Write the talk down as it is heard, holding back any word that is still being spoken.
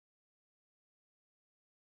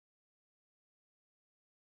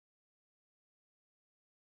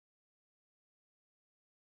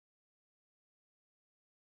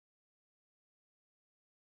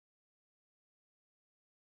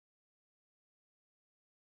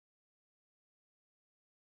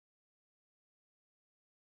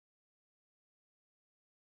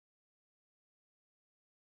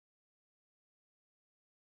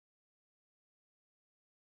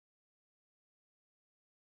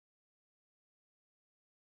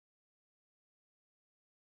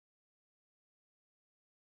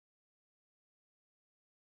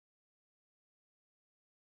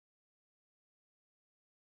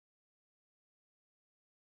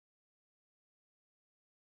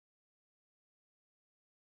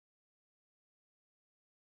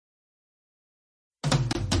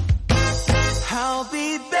I'll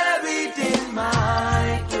be buried in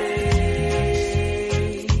my grave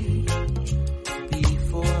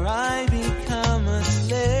before I become a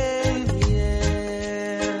slave,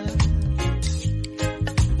 yeah.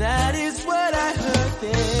 That is what I heard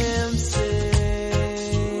them say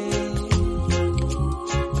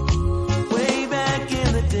way back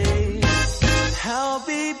in the day. I'll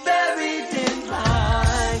be buried in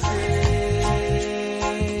my grave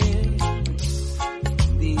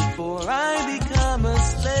before I become a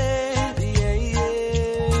slave, yeah,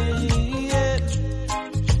 yeah.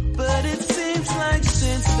 But it seems like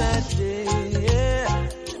since that day, yeah,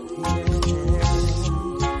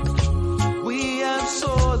 we have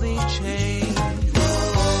sorely changed.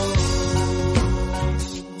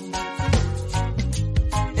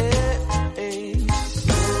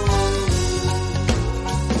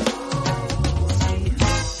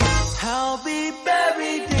 I'll be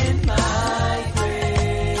buried in my grave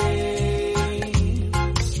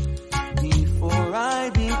before I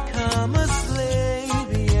become a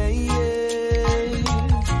slave, yeah, yeah.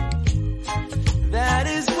 That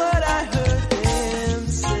is what I heard them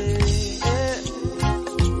say,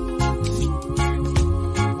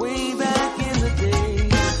 way back in the day.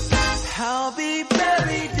 I'll be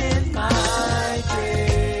buried in my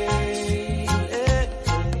grave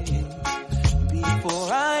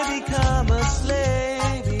before I become a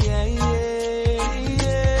slave, yeah, yeah.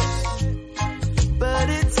 But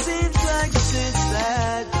it seems like since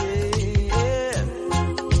that day, yeah,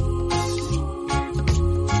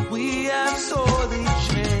 we have sorely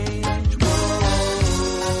changed.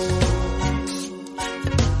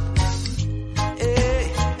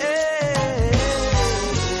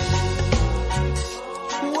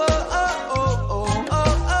 Whoa, oh, oh, oh,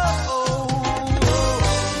 oh, oh,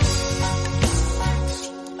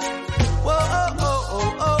 whoa, oh,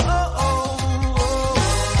 oh, oh, oh, oh.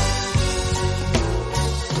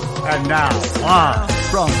 And now, live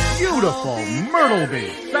from beautiful Myrtle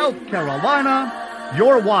Beach, South Carolina,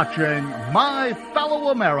 you're watching My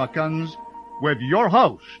Fellow Americans with your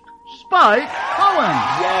host, Spike Cohen.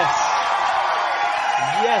 Yes.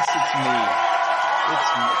 Yes, it's me. It's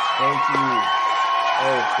me. Thank you.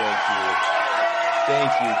 Oh, thank you.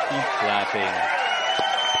 Thank you. Keep clapping.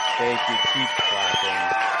 Thank you. Keep clapping.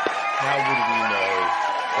 How would we know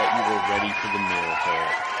that you were ready for the miracle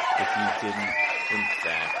if you didn't, in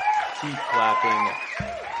fact, keep clapping?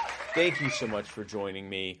 Thank you so much for joining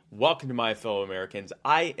me. Welcome to My Fellow Americans.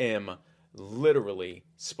 I am literally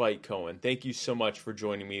Spike Cohen. Thank you so much for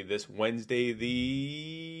joining me this Wednesday,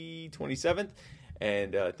 the 27th.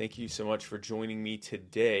 And thank you so much for joining me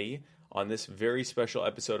today on this very special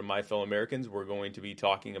episode of My Fellow Americans. We're going to be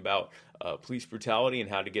talking about police brutality and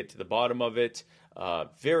how to get to the bottom of it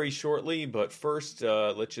very shortly. But first,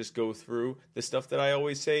 let's just go through the stuff that I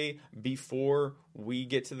always say before we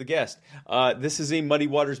get to the guest. This is a Muddy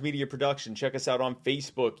Waters Media production. Check us out on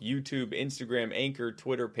Facebook, YouTube, Instagram, Anchor,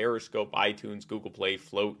 Twitter, Periscope, iTunes, Google Play,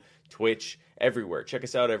 Float, Twitch, everywhere. Check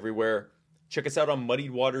us out everywhere. Check us out on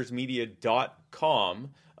muddiedwatersmedia.com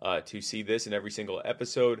to see this in every single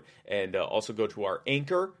episode. And also go to our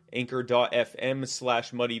Anchor,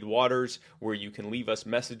 anchor.fm/muddiedwaters, where you can leave us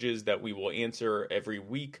messages that we will answer every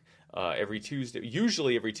week, every Tuesday,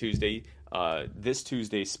 usually every Tuesday. This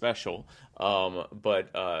Tuesday's special. But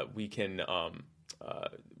we can...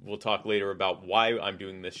 we'll talk later about why I'm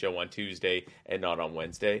doing this show on Tuesday and not on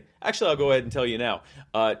Wednesday. Actually, I'll go ahead and tell you now.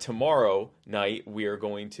 Tomorrow night, we are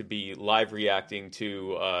going to be live reacting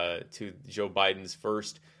to Joe Biden's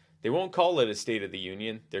first. They won't call it a State of the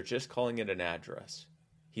Union. They're just calling it an address.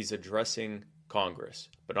 He's addressing Congress,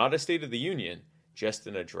 but not a State of the Union, just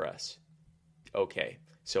an address. Okay,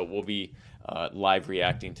 so we'll be live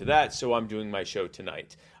reacting to that. So I'm doing my show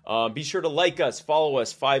tonight. Be sure to like us, follow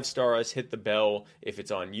us, 5-star us, hit the bell if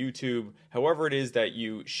it's on YouTube. However it is that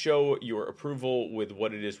you show your approval with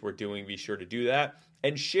what it is we're doing, be sure to do that.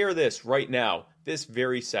 And share this right now, this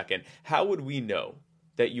very second. How would we know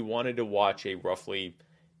that you wanted to watch a roughly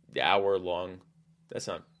hour-long... That's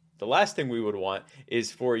not... The last thing we would want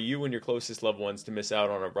is for you and your closest loved ones to miss out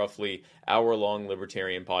on a roughly hour-long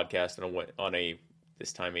libertarian podcast on a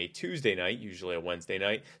this time a Tuesday night, usually a Wednesday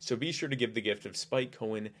night. So be sure to give the gift of Spike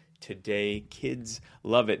Cohen today. Kids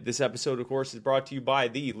love it. This episode, of course, is brought to you by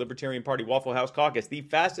the Libertarian Party Waffle House Caucus, the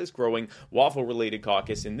fastest growing waffle-related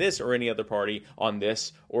caucus in this or any other party on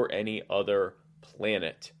this or any other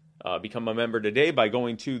planet. Become a member today by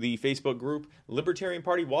going to the Facebook group Libertarian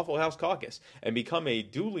Party Waffle House Caucus and become a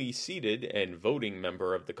duly seated and voting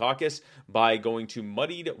member of the caucus by going to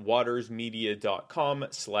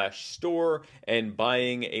muddiedwatersmedia.com/store and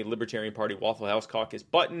buying a Libertarian Party Waffle House Caucus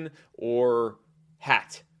button or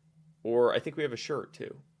hat. or I think we have a shirt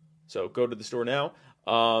too. So go to the store now.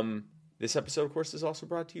 This episode, of course, is also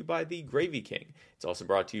brought to you by the Gravy King. It's also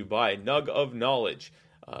brought to you by Nug of Knowledge,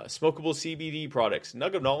 smokable CBD products.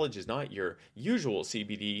 Nug of Knowledge is not your usual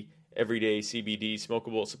CBD, everyday CBD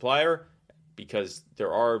smokable supplier, because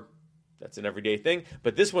that's an everyday thing.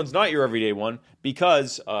 But this one's not your everyday one,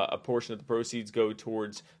 because a portion of the proceeds go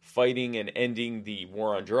towards fighting and ending the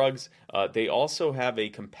war on drugs. They also have a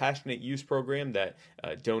compassionate use program that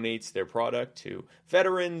donates their product to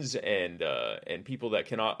veterans and people that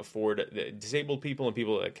cannot afford, disabled people and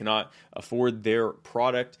people that cannot afford their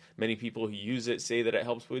product. Many people who use it say that it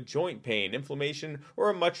helps with joint pain, inflammation, or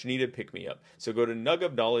a much needed pick-me-up. So go to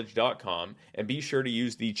nugofknowledge.com and be sure to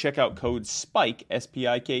use the checkout code SPIKE,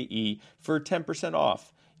 S-P-I-K-E, for 10%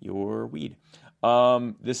 off your weed.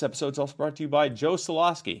 This episode is also brought to you by Joe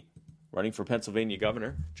Solosky, running for Pennsylvania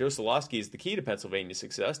governor. Joe Solosky is the key to Pennsylvania's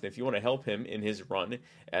success, and if you want to help him in his run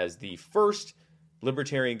as the first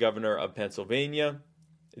libertarian governor of Pennsylvania,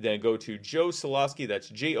 then go to Joe Solosky,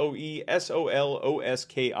 that's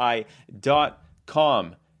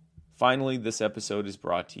JoeSoloski.com. Finally, this episode is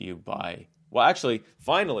brought to you by,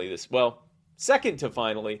 second to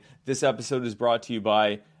finally, this episode is brought to you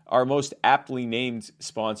by our most aptly named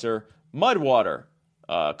sponsor, Mudwater,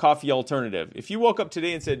 coffee alternative. If you woke up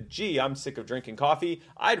today and said, gee, I'm sick of drinking coffee,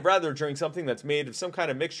 I'd rather drink something that's made of some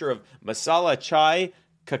kind of mixture of masala chai,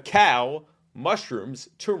 cacao, mushrooms,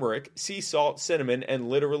 turmeric, sea salt, cinnamon, and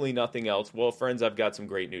literally nothing else. Well, friends, I've got some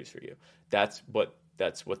great news for you. That's what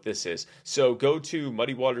this is. So go to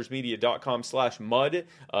muddywatersmedia.com/mud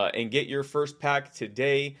and get your first pack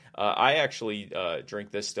today. I actually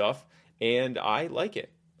drink this stuff, and I like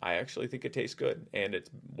it. I actually think it tastes good, and it's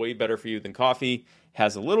way better for you than coffee.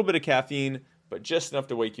 Has a little bit of caffeine, but just enough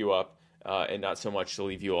to wake you up, and not so much to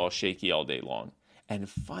leave you all shaky all day long. And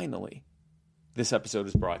finally, this episode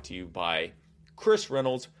is brought to you by Chris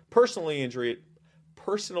Reynolds, personal injury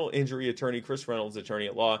attorney, Chris Reynolds, attorney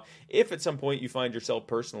at law. If at some point you find yourself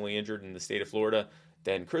personally injured in the state of Florida,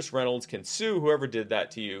 then Chris Reynolds can sue whoever did that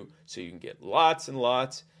to you, so you can get lots and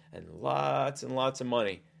lots and lots and lots of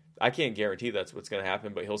money. I can't guarantee that's what's going to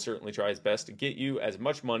happen, but he'll certainly try his best to get you as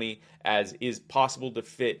much money as is possible to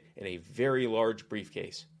fit in a very large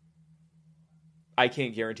briefcase. I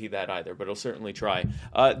can't guarantee that either, but he'll certainly try.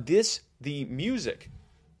 The music,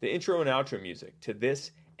 the intro and outro music to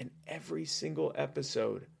this and every single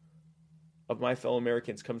episode of My Fellow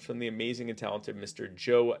Americans comes from the amazing and talented Mr.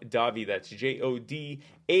 Joe Davi. That's Jodavi,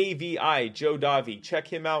 Joe Davi. Check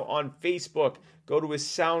him out on Facebook. Go to his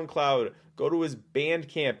SoundCloud. Go to his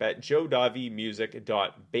Bandcamp at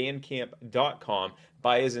joedavimusic.bandcamp.com.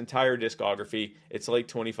 Buy his entire discography. It's like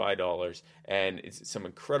 $25, and it's some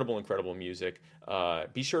incredible, incredible music.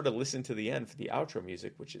 Be sure to listen to the end for the outro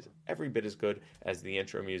music, which is every bit as good as the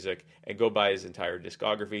intro music, and go buy his entire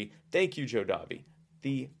discography. Thank you, Joe Davi.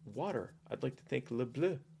 The water, I'd like to thank Le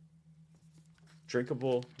Bleu.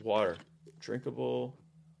 Drinkable water. Drinkable.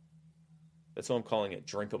 That's what I'm calling it,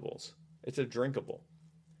 drinkables. It's a drinkable.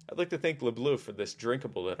 I'd like to thank Le Bleu for this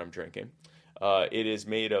drinkable that I'm drinking. It is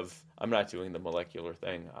made of, I'm not doing the molecular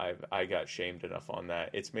thing. I got shamed enough on that.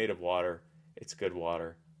 It's made of water. It's good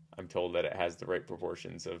water. I'm told that it has the right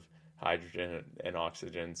proportions of hydrogen and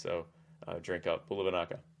oxygen, so drink up.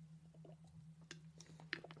 Bulavanaka.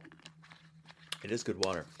 It is good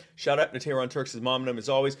water. Shout out to Tehran Turks' mom and him as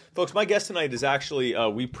always. Folks, my guest tonight is actually,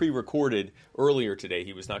 we pre-recorded earlier today.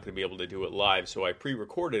 He was not going to be able to do it live, so I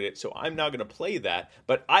pre-recorded it. So I'm now going to play that.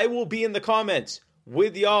 But I will be in the comments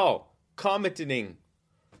with y'all, commenting.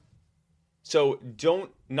 So don't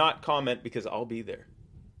not comment, because I'll be there.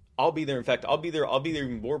 I'll be there. In fact, I'll be there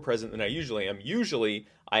even more present than I usually am. Usually,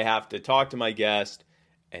 I have to talk to my guest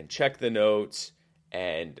and check the notes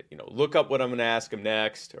and, look up what I'm going to ask him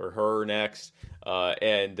next or her next,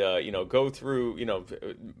 and go through,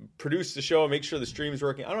 produce the show and make sure the stream is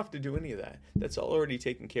working. I don't have to do any of that. That's all already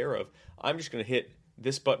taken care of. I'm just going to hit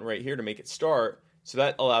this button right here to make it start. So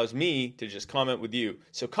that allows me to just comment with you.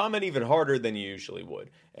 So comment even harder than you usually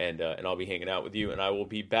would. And I'll be hanging out with you. And I will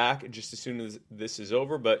be back just as soon as this is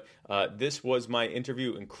over. But this was my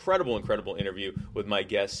interview. Incredible, incredible interview with my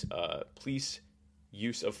guest, police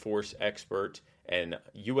use of force expert and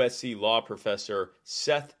USC law professor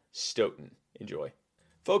Seth Stoughton. Enjoy.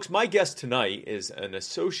 Folks, my guest tonight is an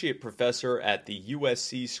associate professor at the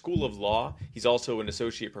USC School of Law. He's also an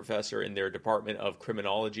associate professor in their Department of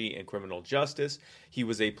Criminology and Criminal Justice. He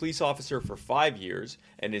was a police officer for 5 years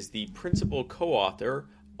and is the principal co-author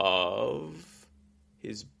of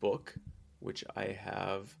his book, which I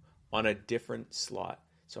have on a different slot.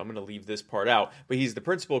 So I'm going to leave this part out. But he's the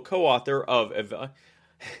principal co-author of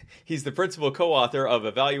He's the principal co-author of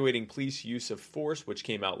Evaluating Police Use of Force, which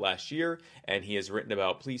came out last year, and he has written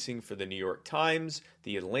about policing for the New York Times,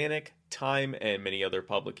 the Atlantic, Time, and many other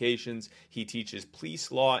publications. He teaches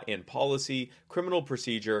police law and policy, criminal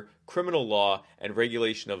procedure, criminal law, and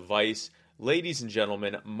regulation of vice. Ladies and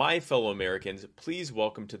gentlemen, my fellow Americans, please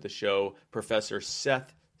welcome to the show Professor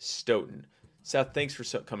Seth Stoughton. Seth, thanks for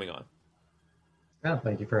coming on. Yeah,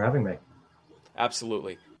 thank you for having me.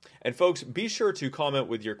 Absolutely. And folks, be sure to comment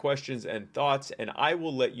with your questions and thoughts, and I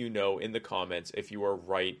will let you know in the comments if you are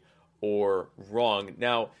right or wrong.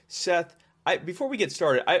 Now, Seth, before we get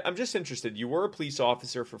started, I'm just interested. You were a police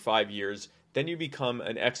officer for 5 years, then you become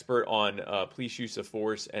an expert on police use of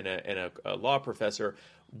force and a law professor.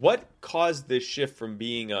 What caused this shift from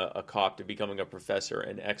being a cop to becoming a professor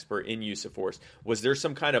and expert in use of force? Was there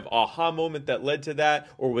some kind of aha moment that led to that,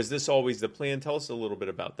 or was this always the plan? Tell us a little bit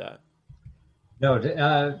about that.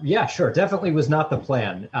 No, yeah, sure. Definitely was not the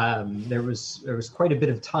plan. There was quite a bit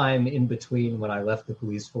of time in between when I left the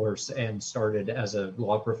police force and started as a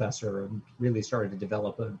law professor and really started to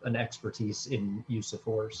develop an expertise in use of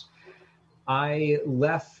force. I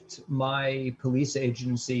left my police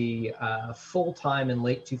agency full-time in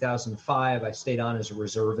late 2005. I stayed on as a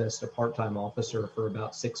reservist, a part-time officer for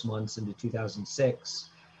about 6 months into 2006.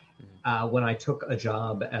 When I took a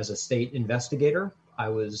job as a state investigator, I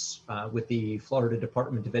was with the Florida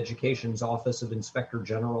Department of Education's Office of Inspector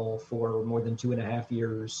General for more than 2.5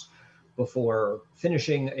 years before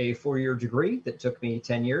finishing a 4-year degree that took me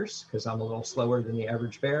 10 years because I'm a little slower than the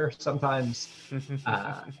average bear sometimes,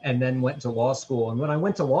 and then went to law school. And when I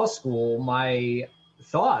went to law school, my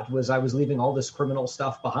thought was I was leaving all this criminal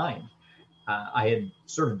stuff behind. I had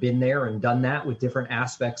sort of been there and done that with different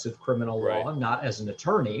aspects of criminal law, Right. not as an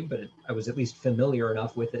attorney, but I was at least familiar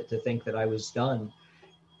enough with it to think that I was done.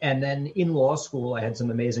 And then in law school, I had some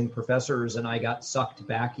amazing professors, and I got sucked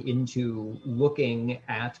back into looking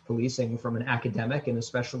at policing from an academic and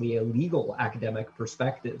especially a legal academic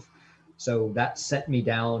perspective. So that set me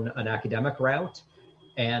down an academic route.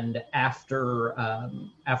 And after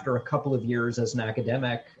a couple of years as an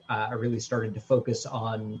academic, I really started to focus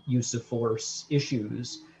on use of force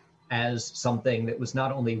issues as something that was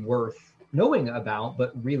not only worth knowing about,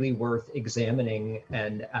 but really worth examining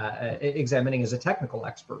and examining as a technical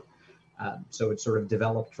expert. So it sort of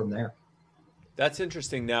developed from there. That's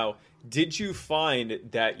interesting. Now, did you find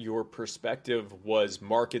that your perspective was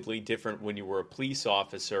markedly different when you were a police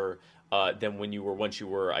officer than when you were once you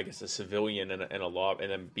were, I guess, a civilian and a law, and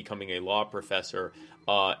then becoming a law professor?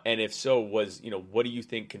 And if so, what do you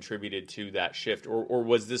think contributed to that shift, or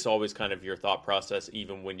was this always kind of your thought process,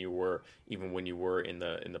 even when you were in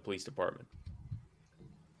the police department?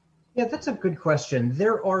 Yeah, that's a good question.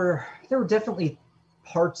 There were definitely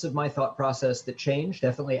parts of my thought process that changed,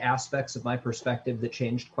 definitely aspects of my perspective that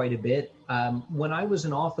changed quite a bit. When I was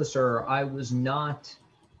an officer, I was not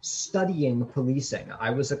studying policing. I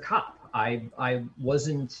was a cop. I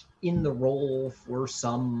wasn't in the role for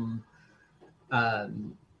some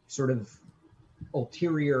sort of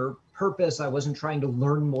ulterior purpose. I wasn't trying to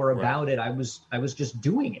learn more about it. I was just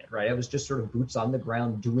doing it, right? I was just sort of boots on the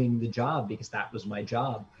ground doing the job because that was my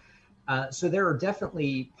job. So there are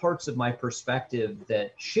definitely parts of my perspective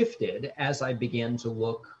that shifted as I began to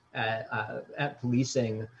look at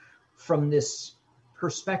policing from this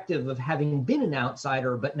perspective of having been an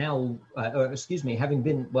outsider, but now, having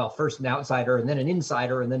been, well, first an outsider and then an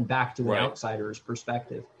insider and then back to an outsider's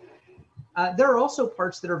perspective. There are also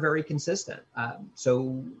parts that are very consistent.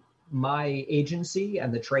 So my agency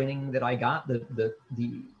and the training that I got, the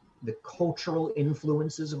cultural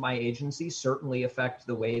influences of my agency certainly affect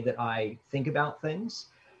the way that I think about things.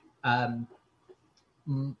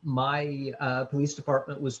 My police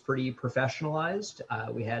department was pretty professionalized.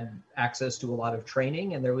 We had access to a lot of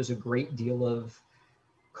training, and there was a great deal of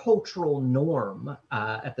cultural norm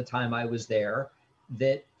at the time I was there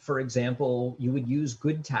that, for example, you would use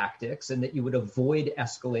good tactics and that you would avoid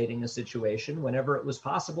escalating a situation whenever it was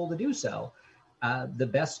possible to do so. The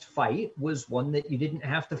best fight was one that you didn't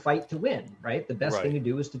have to fight to win, right? The best thing to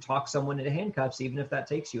do is to talk someone into handcuffs, even if that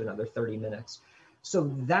takes you another 30 minutes.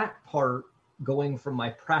 So that part, going from my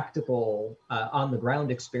practical on the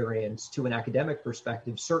ground experience to an academic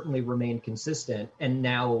perspective, certainly remained consistent. And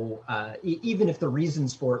now, even if the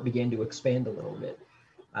reasons for it began to expand a little bit.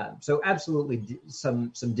 So absolutely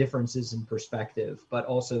some differences in perspective, but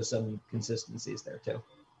also some consistencies there too.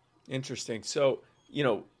 Interesting. So,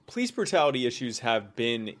 police brutality issues have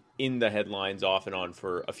been in the headlines off and on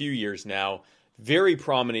for a few years now. Very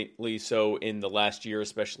prominently so in the last year,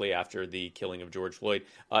 especially after the killing of George Floyd.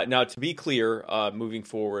 Now, to be clear, moving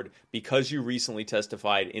forward, because you recently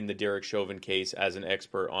testified in the Derek Chauvin case as an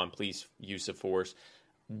expert on police use of force,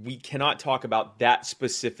 we cannot talk about that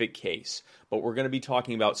specific case, but we're going to be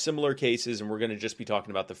talking about similar cases, and we're going to just be talking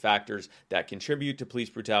about the factors that contribute to police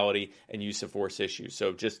brutality and use of force issues.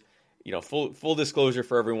 So just, full disclosure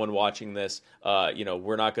for everyone watching this,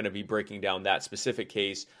 we're not going to be breaking down that specific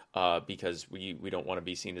case because we don't want to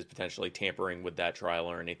be seen as potentially tampering with that trial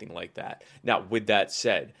or anything like that. Now, with that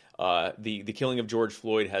said, the killing of George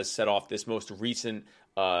Floyd has set off this most recent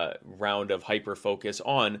round of hyper focus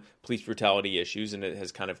on police brutality issues, and it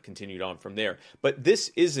has kind of continued on from there. But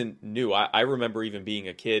this isn't new. I remember even being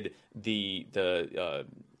a kid, the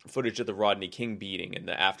footage of the Rodney King beating and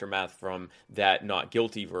the aftermath from that not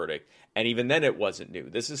guilty verdict. And even then it wasn't new.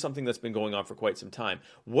 This is something that's been going on for quite some time.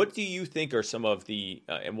 What do you think are some of the,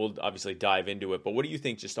 and we'll obviously dive into it, but what do you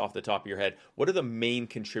think just off the top of your head, what are the main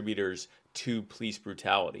contributors to police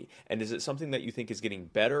brutality? And is it something that you think is getting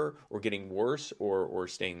better or getting worse or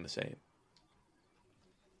staying the same?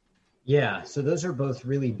 Yeah, so those are both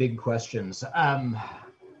really big questions.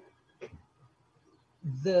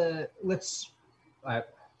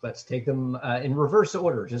 Let's take them in reverse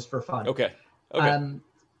order, just for fun. Okay.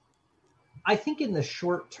 I think in the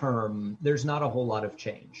short term, there's not a whole lot of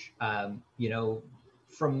change.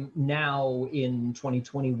 From now in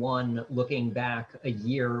 2021, looking back a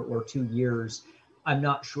year or 2 years, I'm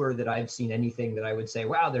not sure that I've seen anything that I would say,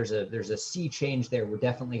 wow, there's a sea change there. We're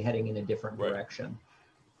definitely heading in a different direction.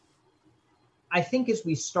 I think as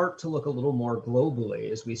we start to look a little more globally,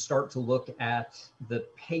 as we start to look at the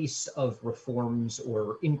pace of reforms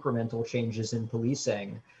or incremental changes in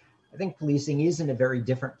policing, I think policing is in a very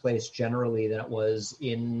different place generally than it was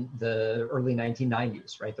in the early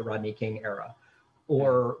 1990s, right? The Rodney King era,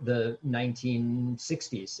 or the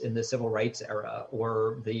 1960s in the civil rights era,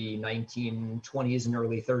 or the 1920s and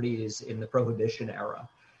early 30s in the Prohibition era.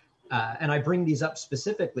 And I bring these up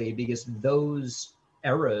specifically because those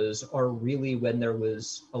eras are really when there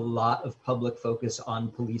was a lot of public focus on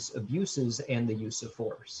police abuses and the use of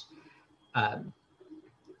force.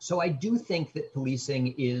 So I do think that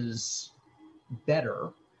policing is better,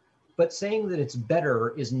 but saying that it's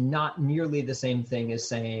better is not nearly the same thing as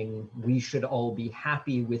saying we should all be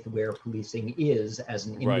happy with where policing is as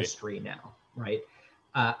an industry now, right?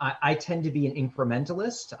 I tend to be an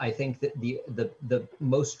incrementalist. I think that the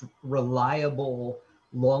most reliable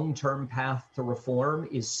long-term path to reform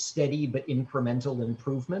is steady but incremental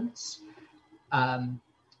improvements.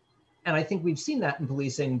 And I think we've seen that in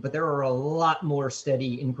policing, but there are a lot more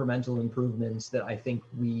steady incremental improvements that I think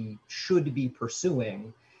we should be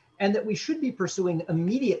pursuing, and that we should be pursuing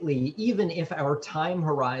immediately, even if our time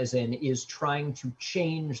horizon is trying to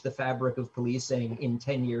change the fabric of policing in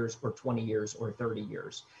 10 years or 20 years or 30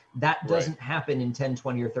 years. That doesn't happen in 10,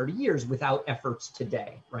 20 or 30 years without efforts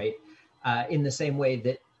today, right? In the same way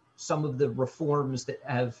that some of the reforms that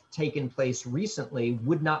have taken place recently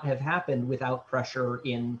would not have happened without pressure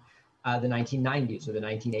in the 1990s or the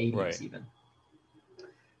 1980s even.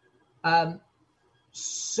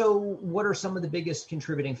 So what are some of the biggest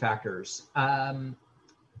contributing factors?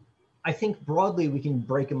 I think broadly we can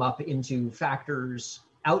break them up into factors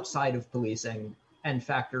outside of policing and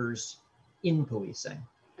factors in policing.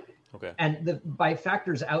 Okay. And by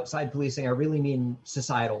factors outside policing, I really mean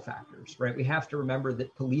societal factors, right? We have to remember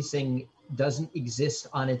that policing doesn't exist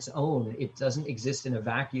on its own. It doesn't exist in a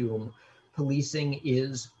vacuum. Policing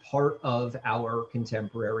is part of our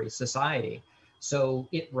contemporary society. So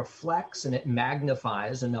it reflects and it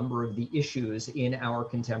magnifies a number of the issues in our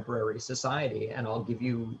contemporary society. And I'll give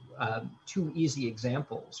you two easy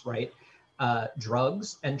examples, right?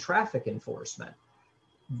 Drugs and traffic enforcement.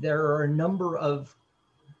 There are a number of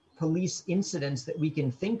police incidents that we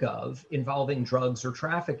can think of involving drugs or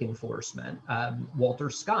traffic enforcement. Walter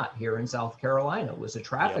Scott here in South Carolina was a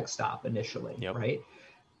traffic stop initially, right?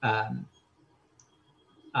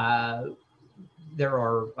 There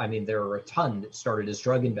are a ton that started as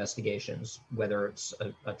drug investigations, whether it's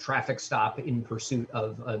a traffic stop in pursuit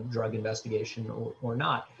of a drug investigation or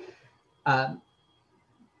not.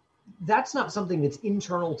 That's not something that's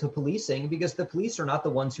internal to policing, because the police are not the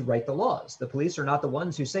ones who write the laws. The police are not the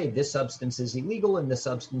ones who say this substance is illegal and this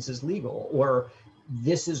substance is legal, or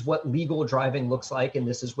this is what legal driving looks like and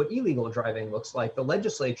this is what illegal driving looks like. The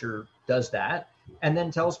legislature does that and then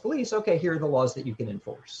tells police, okay, here are the laws that you can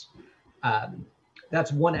enforce.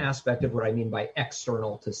 That's one aspect of what I mean by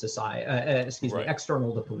external to society,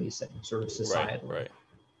 external to policing, sort of societally.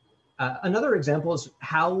 Another example is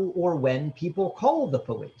how or when people call the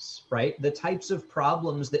police, right? The types of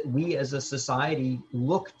problems that we as a society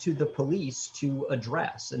look to the police to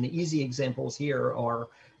address. And the easy examples here are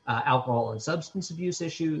alcohol and substance abuse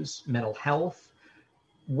issues, mental health.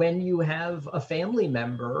 When you have a family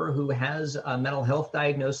member who has a mental health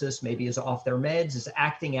diagnosis, maybe is off their meds, is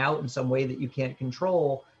acting out in some way that you can't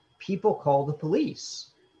control, people call the police.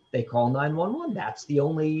 They call 911. That's the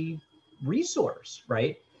only resource,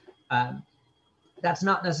 right? That's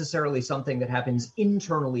not necessarily something that happens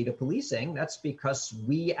internally to policing. That's because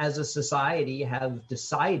we as a society have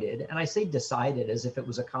decided, and I say decided as if it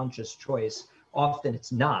was a conscious choice. Often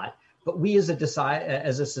it's not, but we as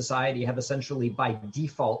a society have essentially by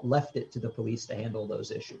default left it to the police to handle those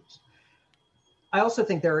issues. I also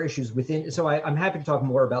think there are issues within, so I'm happy to talk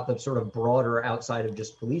more about the sort of broader outside of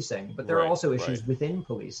just policing, but there are also issues within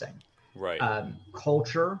policing. Right.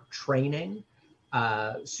 Culture, training,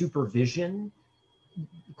 supervision,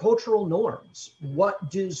 cultural norms. What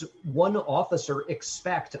does one officer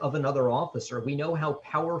expect of another officer? We know how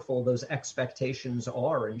powerful those expectations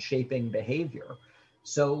are in shaping behavior.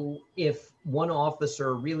 So if one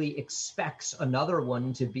officer really expects another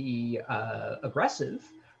one to be aggressive,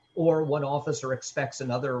 or one officer expects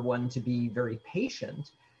another one to be very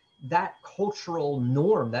patient, that cultural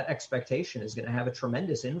norm, that expectation is going to have a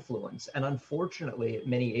tremendous influence. And unfortunately, at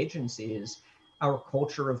many agencies, our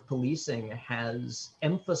culture of policing has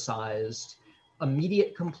emphasized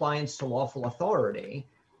immediate compliance to lawful authority,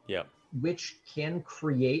 which can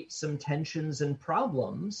create some tensions and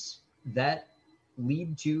problems that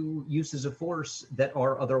lead to uses of force that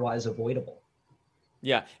are otherwise avoidable.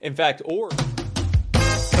 Yeah, in fact, or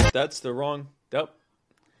that's the wrong. Nope.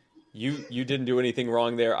 You didn't do anything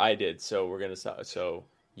wrong there. I did. So we're gonna stop. So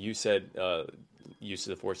you said uses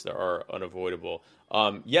of force that are unavoidable.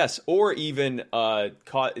 Yes, or even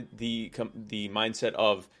caught the mindset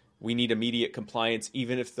of we need immediate compliance,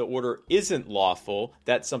 even if the order isn't lawful.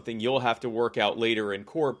 That's something you'll have to work out later in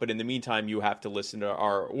court. But in the meantime, you have to listen to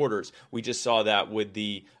our orders. We just saw that with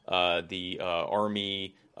the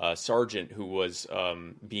Army sergeant who was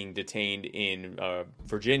being detained in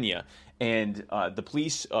Virginia. And the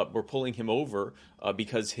police were pulling him over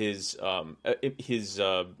because his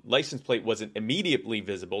license plate wasn't immediately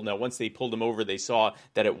visible. Now, once they pulled him over, they saw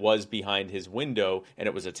that it was behind his window and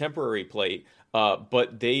it was a temporary plate.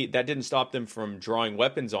 But that didn't stop them from drawing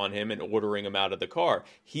weapons on him and ordering him out of the car.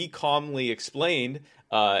 He calmly explained,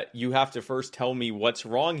 you have to first tell me what's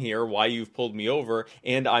wrong here, why you've pulled me over,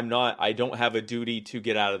 and I don't have a duty to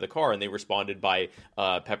get out of the car. And they responded by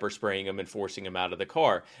pepper spraying him and forcing him out of the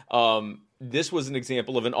car. This was an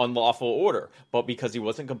example of an unlawful order, but because he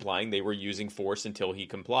wasn't complying, they were using force until he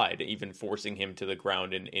complied, even forcing him to the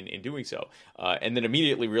ground in doing so, and then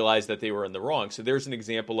immediately realized that they were in the wrong. So there's an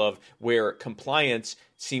example of where compliance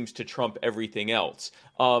seems to trump everything else.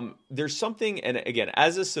 There's something, and again,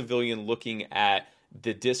 as a civilian looking at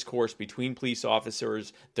the discourse between police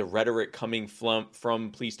officers, the rhetoric coming from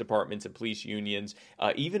police departments and police unions,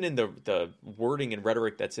 even in the wording and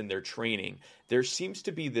rhetoric that's in their training, there seems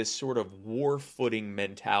to be this sort of war footing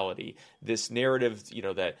mentality, this narrative,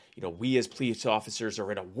 that we as police officers are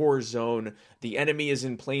in a war zone, the enemy is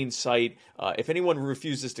in plain sight. If anyone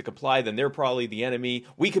refuses to comply, then they're probably the enemy.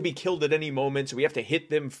 We could be killed at any moment, so we have to hit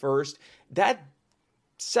them first. That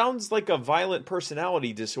sounds like a violent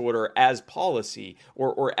personality disorder as policy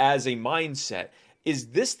or as a mindset. Is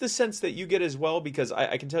this the sense that you get as well? Because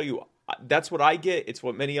I can tell you that's what I get. It's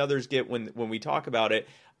what many others get when we talk about it.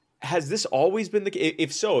 Has this always been the case?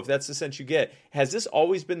 If so, if that's the sense you get, has this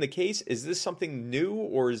always been the case? Is this something new,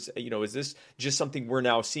 or is this just something we're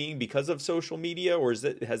now seeing because of social media, or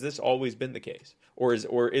has this always been the case, or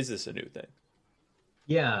is this a new thing?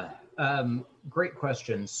 Yeah, great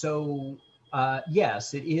question. So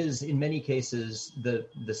yes, it is in many cases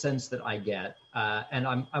the sense that I get, and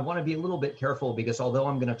I want to be a little bit careful because although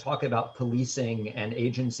I'm going to talk about policing and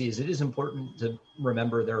agencies, it is important to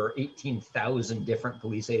remember there are 18,000 different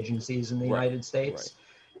police agencies in the United States,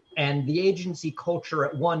 and the agency culture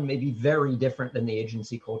at one may be very different than the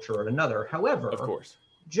agency culture at another. However, of course,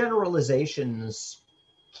 generalizations,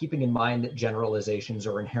 keeping in mind that generalizations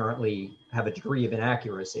are inherently have a degree of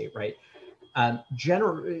inaccuracy, right?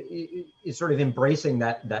 Is sort of embracing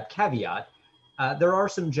that caveat. There are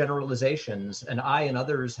some generalizations, and I and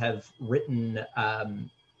others have written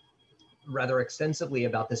rather extensively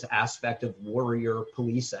about this aspect of warrior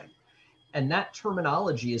policing. And that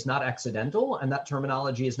terminology is not accidental, and that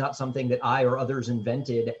terminology is not something that I or others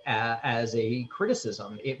invented as a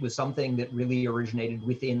criticism. It was something that really originated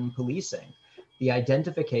within policing. The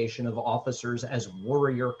identification of officers as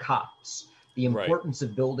warrior cops, the Right. importance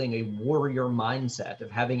of building a warrior mindset,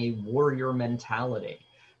 of having a warrior mentality,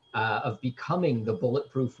 of becoming the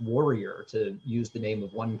bulletproof warrior, to use the name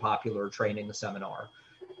of one popular training seminar.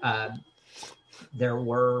 There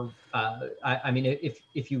were, I mean,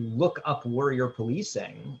 if you look up warrior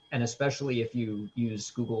policing, and especially if you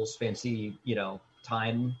use Google's fancy,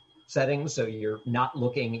 time settings, so you're not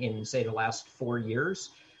looking in, say, the last 4 years,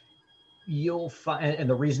 you'll find, and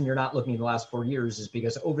the reason you're not looking in the last 4 years is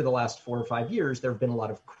because over the last 4 or 5 years, there have been a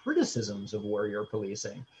lot of criticisms of warrior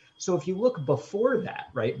policing. So if you look before that,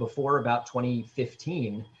 right, before about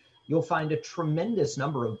 2015, you'll find a tremendous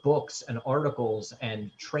number of books and articles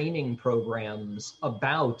and training programs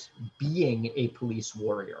about being a police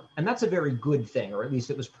warrior. And that's a very good thing, or at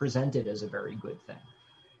least it was presented as a very good thing.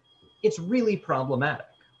 It's really problematic,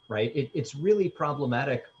 right? It's really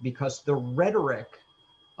problematic because the rhetoric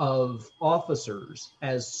of officers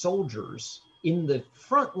as soldiers in the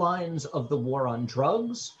front lines of the war on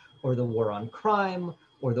drugs, or the war on crime,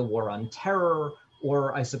 or the war on terror,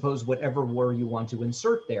 or I suppose whatever war you want to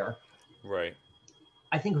insert there, Right.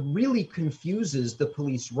 I think really confuses the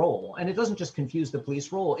police role. And it doesn't just confuse the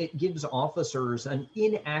police role, it gives officers an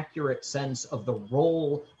inaccurate sense of the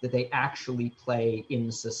role that they actually play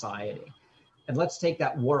in society. And let's take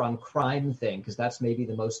that war on crime thing, because that's maybe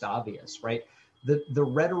the most obvious, right? The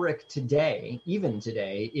rhetoric today, even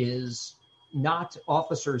today, is not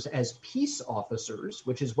officers as peace officers,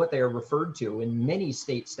 which is what they are referred to in many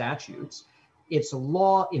state statutes. It's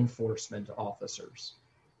law enforcement officers.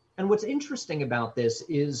 And what's interesting about this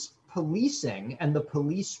is policing and the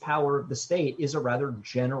police power of the state is a rather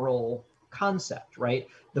general concept, right?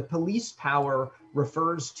 The police power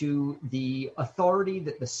refers to the authority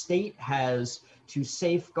that the state has to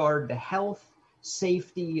safeguard the health,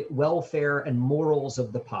 safety, welfare, and morals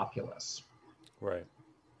of the populace. Right.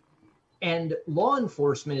 And law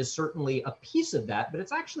enforcement is certainly a piece of that, but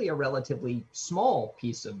it's actually a relatively small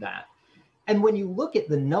piece of that. And when you look at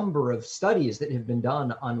the number of studies that have been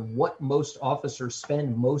done on what most officers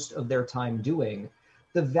spend most of their time doing,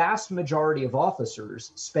 the vast majority of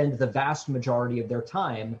officers spend the vast majority of their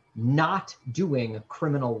time not doing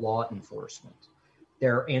criminal law enforcement.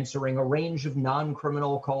 They're answering a range of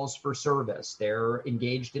non-criminal calls for service. They're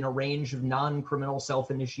engaged in a range of non-criminal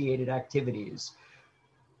self-initiated activities.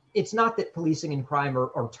 It's not that policing and crime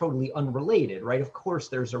are totally unrelated, right? Of course,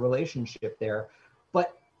 there's a relationship there,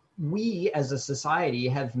 but we as a society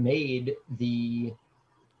have made the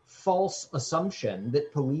false assumption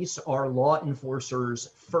that police are law enforcers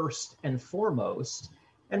first and foremost.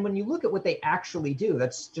 And when you look at what they actually do,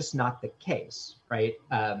 that's just not the case, right?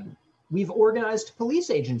 We've organized police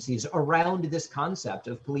agencies around this concept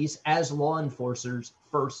of police as law enforcers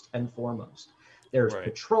first and foremost. There's Right.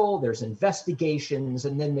 patrol, there's investigations,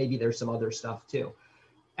 and then maybe there's some other stuff too.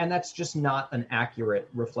 And that's just not an accurate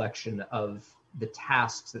reflection of the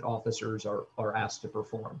tasks that officers are asked to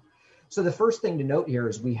perform. So the first thing to note here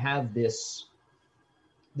is we have this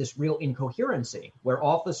real incoherency where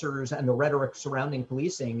officers and the rhetoric surrounding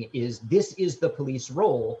policing is this is the police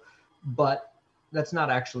role, but that's not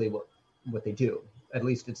actually what they do. At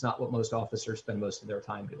least it's not what most officers spend most of their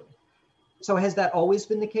time doing. So has that always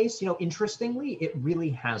been the case? Interestingly, it really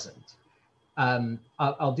hasn't.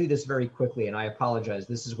 I'll do this very quickly, and I apologize.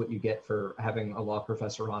 This is what you get for having a law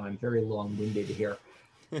professor on. I'm very long-winded here.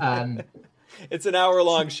 It's an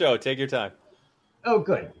hour-long show. Take your time. Oh,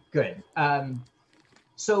 good.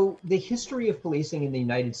 So the history of policing in the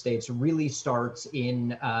United States really starts in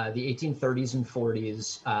the 1830s and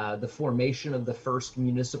 40s, the formation of the first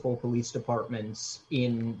municipal police departments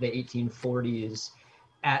in the 1840s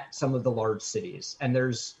at some of the large cities. And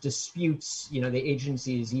there's disputes, the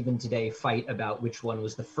agencies even today fight about which one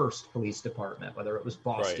was the first police department, whether it was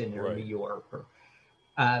Boston or New York.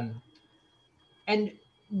 And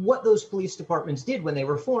what those police departments did when they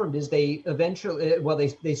were formed is they eventually,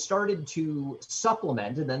 they started to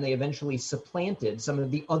supplement and then they eventually supplanted some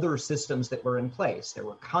of the other systems that were in place. There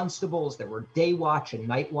were constables, there were day watch and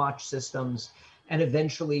night watch systems, and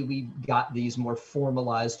eventually we got these more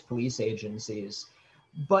formalized police agencies.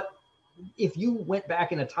 But if you went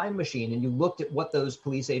back in a time machine and you looked at what those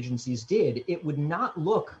police agencies did, it would not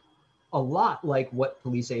look a lot like what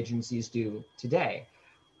police agencies do today.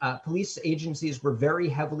 Police agencies were very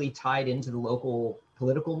heavily tied into the local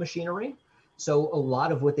political machinery. So a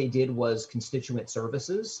lot of what they did was constituent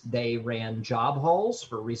services. They ran job halls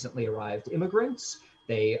for recently arrived immigrants.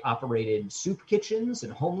 They operated soup kitchens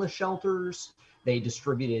and homeless shelters. They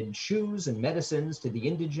distributed shoes and medicines to the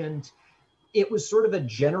indigent. It was sort of a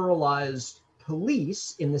generalized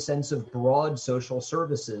police in the sense of broad social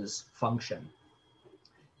services function.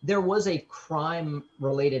 there was a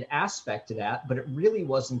crime-related aspect to that, but it really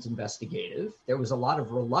wasn't investigative. There was a lot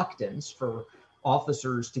of reluctance for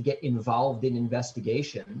officers to get involved in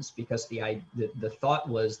investigations because the thought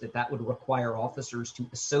was that would require officers to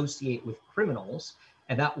associate with criminals,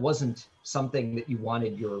 and that wasn't something that you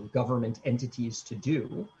wanted your government entities to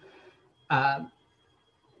do.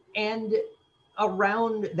 And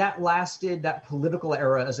around that political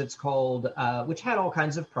era, as it's called, which had all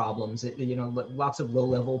kinds of problems, lots of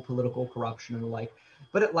low-level political corruption and the like,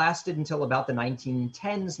 but it lasted until about the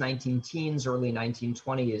 1910s, 19-teens, early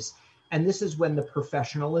 1920s. And this is when the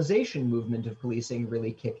professionalization movement of policing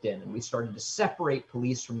really kicked in, and we started to separate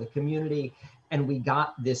police from the community, and we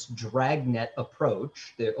got this dragnet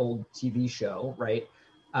approach, the old TV show, right,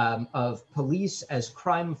 of police as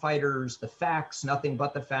crime fighters, the facts, nothing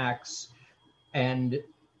but the facts, and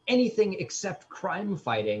anything except crime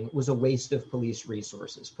fighting was a waste of police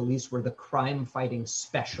resources. Police were the crime fighting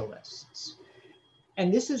specialists.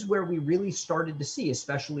 And this is where we really started to see,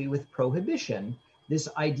 especially with prohibition, this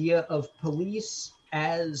idea of police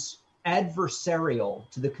as adversarial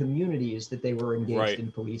to the communities that they were engaged in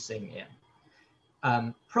policing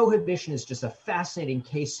in. Prohibition is just a fascinating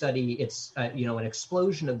case study. It's an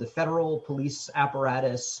explosion of the federal police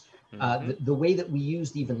apparatus, the way that we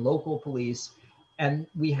used even local police. And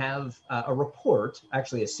we have a report,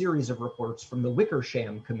 actually a series of reports from the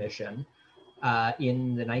Wickersham Commission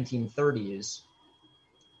in the 1930s.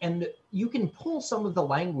 And you can pull some of the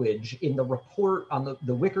language in the report on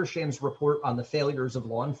the Wickersham's report on the failures of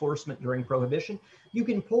law enforcement during Prohibition. You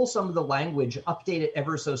can pull some of the language, update it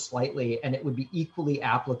ever so slightly, and it would be equally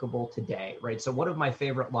applicable today, right? So one of my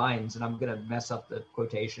favorite lines, and I'm going to mess up the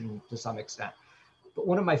quotation to some extent, but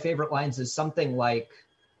one of my favorite lines is something like,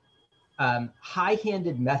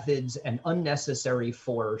 high-handed methods and unnecessary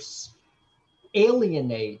force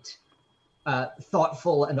alienate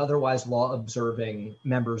thoughtful and otherwise law-observing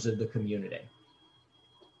members of the community.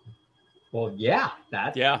 Well,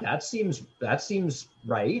 that seems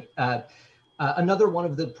right. Another one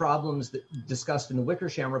of the problems that discussed in the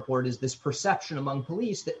Wickersham report is this perception among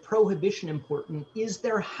police that prohibition important is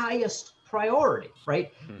their highest priority,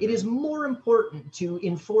 right? Mm-hmm. It is more important to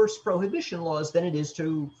enforce prohibition laws than it is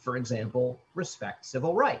to, for example, respect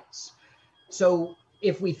civil rights. So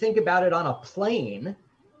if we think about it on a plane,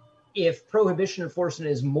 if prohibition enforcement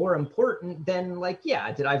is more important, then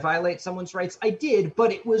did I violate someone's rights? I did,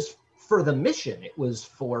 but it was for the mission. It was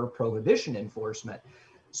for prohibition enforcement.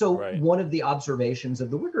 So one of the observations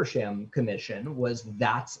of the Wickersham Commission was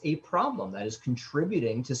that's a problem that is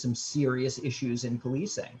contributing to some serious issues in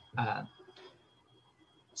policing.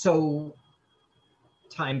 So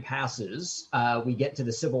time passes, we get to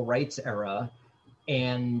the civil rights era,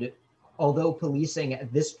 and although policing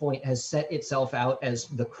at this point has set itself out as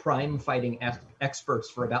the crime-fighting experts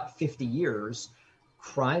for about 50 years,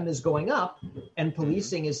 crime is going up, and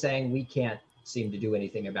policing is saying, we can't seem to do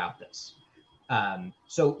anything about this.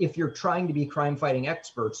 So if you're trying to be crime-fighting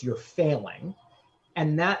experts, you're failing.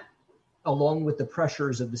 And that, along with the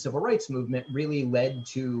pressures of the civil rights movement, really led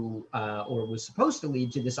to, or was supposed to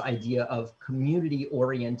lead to, this idea of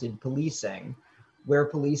community-oriented policing, where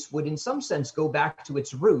police would in some sense go back to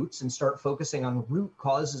its roots and start focusing on root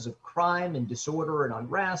causes of crime and disorder and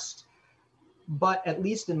unrest. But at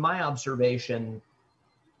least in my observation,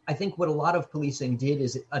 I think what a lot of policing did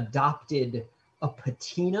is it adopted a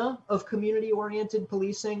patina of community-oriented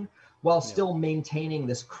policing while still maintaining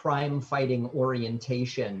this crime-fighting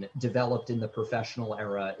orientation developed in the professional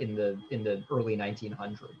era in the early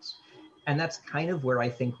 1900s. And that's kind of where I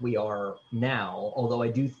think we are now, although I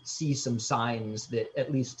do see some signs that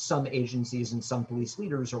at least some agencies and some police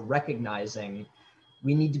leaders are recognizing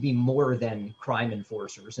we need to be more than crime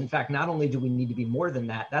enforcers. In fact, not only do we need to be more than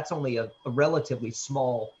that, that's only a relatively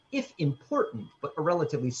small, if important, but a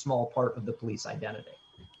relatively small part of the police identity.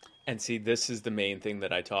 And see, this is the main thing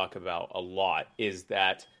that I talk about a lot, is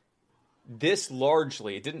that this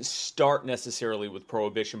largely, it didn't start necessarily with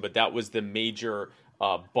prohibition, but that was the major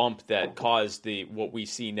bump that caused what we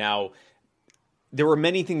see now. There were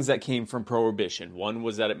many things that came from prohibition. One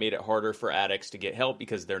was that it made it harder for addicts to get help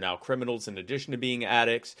because they're now criminals in addition to being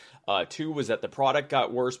addicts. Two was that the product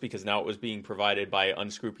got worse because now it was being provided by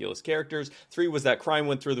unscrupulous characters. Three was that crime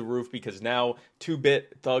went through the roof because now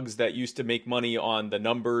two-bit thugs that used to make money on the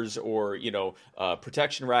numbers or,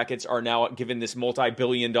 protection rackets are now given this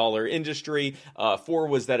multi-billion-dollar industry. Four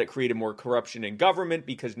was that it created more corruption in government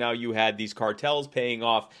because now you had these cartels paying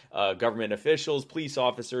off government officials, police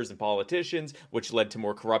officers, and politicians, which which led to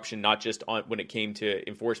more corruption, not just on when it came to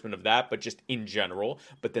enforcement of that, but just in general.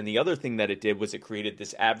 But then the other thing that it did was it created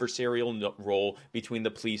this adversarial role between the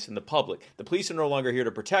police and the public. The police are no longer here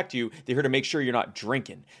to protect you. They're here to make sure you're not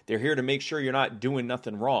drinking. They're here to make sure you're not doing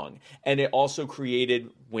nothing wrong. And it also created,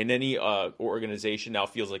 when any organization now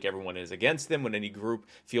feels like everyone is against them, when any group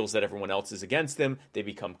feels that everyone else is against them, they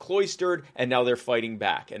become cloistered, and now they're fighting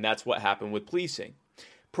back. And that's what happened with policing.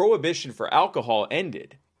 Prohibition for alcohol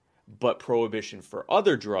ended, but prohibition for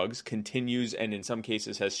other drugs continues and in some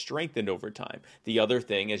cases has strengthened over time. The other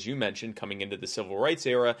thing, as you mentioned, coming into the civil rights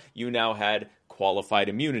era, you now had qualified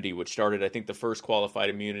immunity, which started, I think the first qualified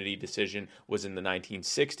immunity decision was in the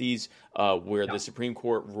 1960s, where the Supreme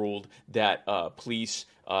Court ruled that police,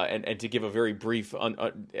 and to give a very brief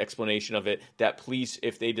explanation of it, that police,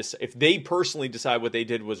 if they personally decide what they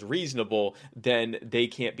did was reasonable, then they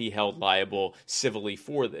can't be held liable civilly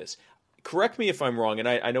for this. Correct me if I'm wrong, and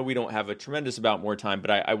I know we don't have a tremendous amount more time,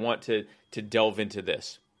 but I want to delve into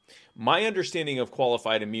this. My understanding of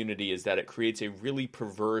qualified immunity is that it creates a really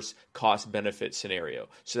perverse cost-benefit scenario.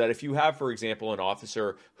 So that if you have, for example, an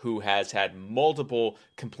officer who has had multiple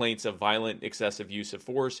complaints of violent, excessive use of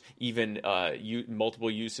force, even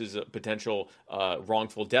multiple uses of potential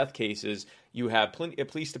wrongful death cases, you have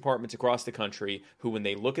police departments across the country who, when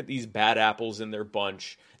they look at these bad apples in their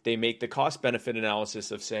bunch, they make the cost-benefit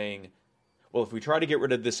analysis of saying, well, if we try to get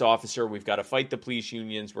rid of this officer, we've got to fight the police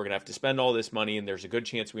unions, we're going to have to spend all this money, and there's a good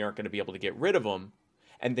chance we aren't going to be able to get rid of them.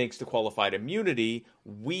 And thanks to qualified immunity,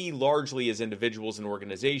 we largely as individuals and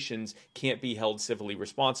organizations can't be held civilly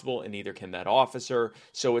responsible, and neither can that officer.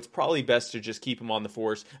 So it's probably best to just keep them on the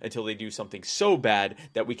force until they do something so bad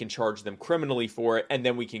that we can charge them criminally for it, and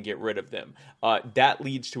then we can get rid of them. That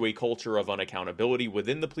leads to a culture of unaccountability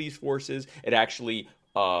within the police forces. It actually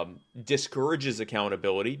discourages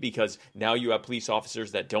accountability, because now you have police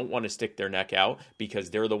officers that don't want to stick their neck out because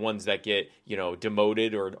they're the ones that get,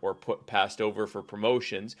 demoted or passed over for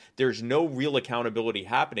promotions. There's no real accountability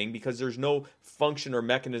happening because there's no function or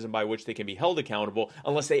mechanism by which they can be held accountable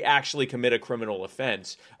unless they actually commit a criminal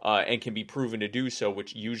offense and can be proven to do so,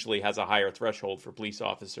 which usually has a higher threshold for police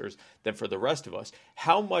officers than for the rest of us.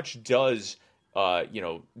 How much does I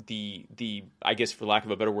guess, for lack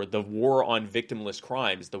of a better word, the war on victimless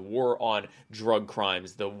crimes, the war on drug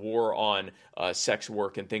crimes, the war on sex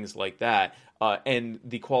work and things like that, and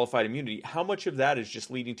the qualified immunity, how much of that is just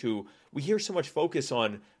leading to, we hear so much focus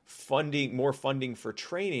on more funding for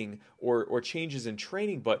training or changes in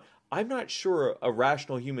training, but I'm not sure a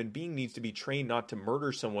rational human being needs to be trained not to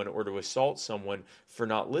murder someone or to assault someone for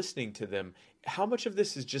not listening to them. How much of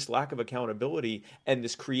this is just lack of accountability and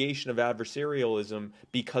this creation of adversarialism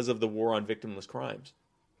because of the war on victimless crimes?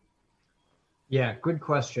 Yeah, good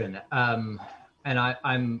question. And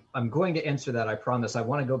I'm going to answer that, I promise. I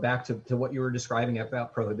want to go back to what you were describing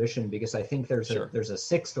about prohibition, because I think there's a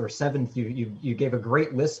sixth or seventh. You gave a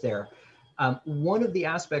great list there. One of the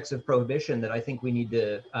aspects of prohibition that I think we need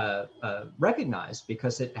to recognize,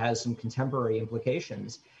 because it has some contemporary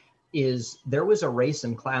implications, is there was a race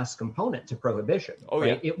and class component to prohibition. Oh,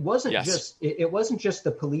 right? Yeah. It wasn't just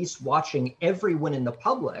the police watching everyone in the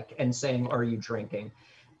public and saying, "Are you drinking?"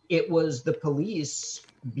 It was the police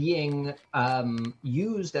being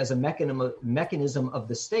used as a mechanism of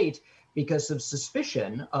the state because of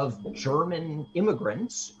suspicion of German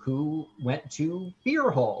immigrants who went to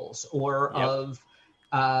beer halls, or of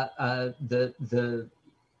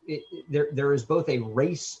there is both a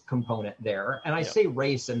race component there. And I say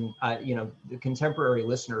race, and the contemporary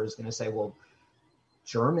listener is going to say, well,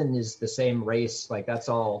 German is the same race. Like, that's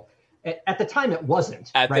all. At the time, it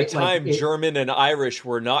wasn't. At the time, German and Irish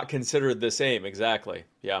were not considered the same. Exactly.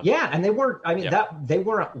 Yeah. Yeah, and they weren't. I mean, they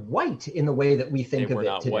weren't white in the way that we think of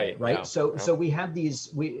it today, white, right? Yeah. So we have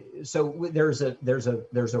these. There's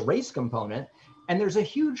a race component, and there's a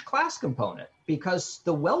huge class component, because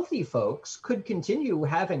the wealthy folks could continue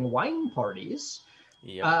having wine parties.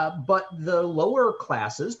 But the lower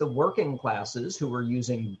classes, the working classes who were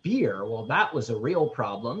using beer, well, that was a real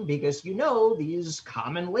problem, because, these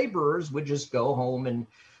common laborers would just go home and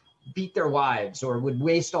beat their wives, or would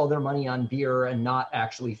waste all their money on beer and not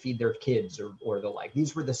actually feed their kids, or the like.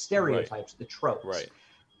 These were the stereotypes, the tropes. Right.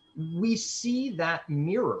 We see that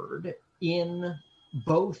mirrored in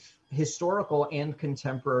both historical and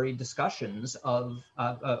contemporary discussions of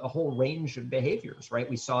a whole range of behaviors, right?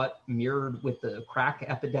 We saw it mirrored with the crack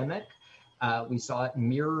epidemic. We saw it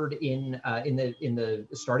mirrored in the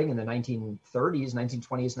starting in the 1930s,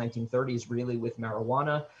 1920s, 1930s, really, with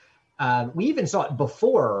marijuana. We even saw it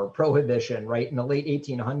before prohibition, right, in the late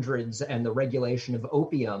 1800s, and the regulation of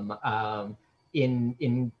opium.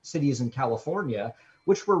 in cities in California,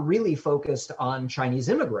 which were really focused on Chinese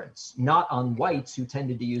immigrants, not on whites who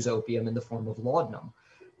tended to use opium in the form of laudanum.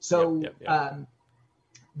 So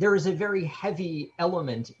there is a very heavy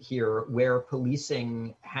element here where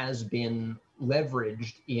policing has been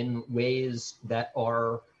leveraged in ways that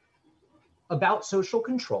are about social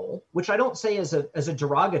control, which I don't say as a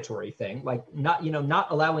derogatory thing, like not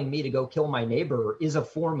allowing me to go kill my neighbor is a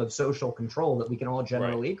form of social control that we can all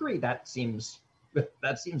generally agree that seems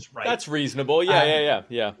right. That's reasonable. Yeah.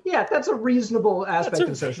 Yeah, that's a reasonable aspect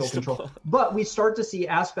of social control. But we start to see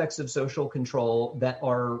aspects of social control that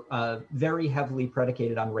are very heavily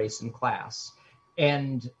predicated on race and class.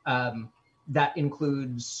 And that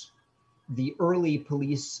includes the early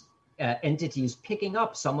police entities picking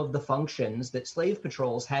up some of the functions that slave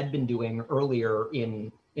patrols had been doing earlier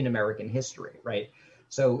in American history, right?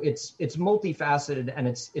 So it's multifaceted and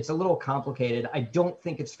it's a little complicated. I don't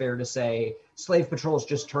think it's fair to say slave patrols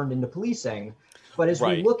just turned into policing, but as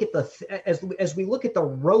we look at as we look at the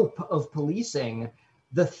rope of policing,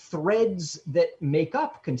 the threads that make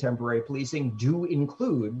up contemporary policing do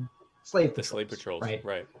include slave patrols.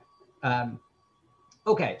 Right.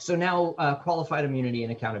 Okay, so now qualified immunity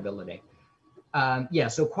and accountability.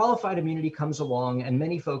 So qualified immunity comes along, and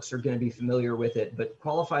many folks are going to be familiar with it, but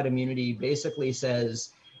qualified immunity basically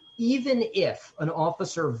says, even if an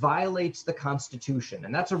officer violates the Constitution,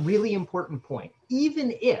 and that's a really important point,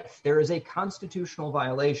 even if there is a constitutional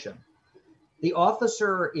violation, the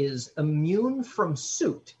officer is immune from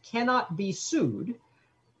suit, cannot be sued,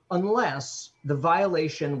 unless the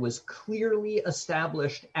violation was clearly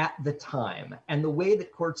established at the time. And the way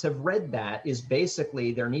that courts have read that is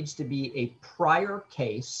basically there needs to be a prior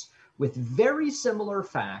case with very similar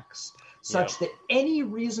facts such that any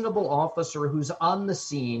reasonable officer who's on the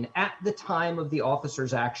scene at the time of the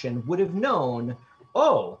officer's action would have known,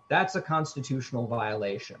 oh, that's a constitutional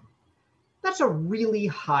violation. That's a really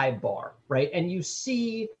high bar, right? And you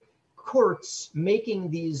see courts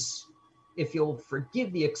making these, if you'll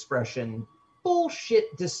forgive the expression,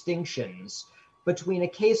 bullshit distinctions between a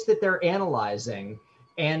case that they're analyzing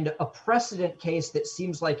and a precedent case that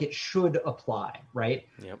seems like it should apply, right?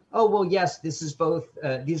 Yep. Oh, well, yes, this is both,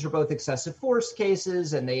 these are both excessive force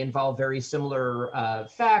cases and they involve very similar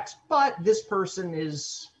facts, but this person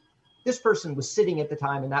was sitting at the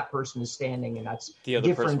time and that person is standing and that's the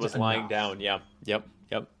other person was enough. lying down. Yeah. Yep.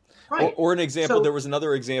 Right. Or an example, there was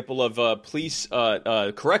another example of police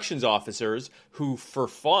corrections officers who, for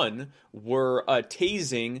fun, were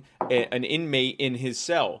tasing an inmate in his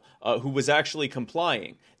cell who was actually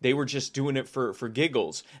complying. They were just doing it for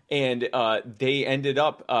giggles. And they ended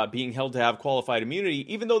up being held to have qualified immunity,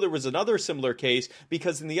 even though there was another similar case,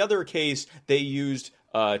 because in the other case, they used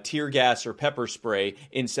tear gas or pepper spray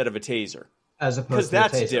instead of a taser. As opposed to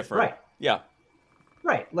that's a taser. Different. Right. Yeah.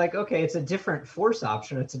 Right. Like, okay, it's a different force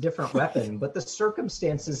option. It's a different weapon, but the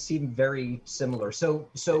circumstances seem very similar. So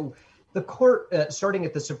the court, starting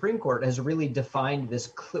at the Supreme Court, has really defined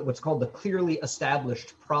this, what's called the clearly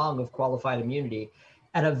established prong of qualified immunity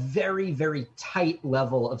at a very, very tight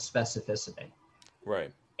level of specificity.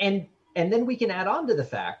 Right. And then we can add on to the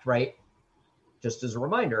fact, right, just as a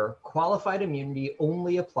reminder, qualified immunity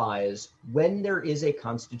only applies when there is a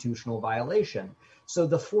constitutional violation. So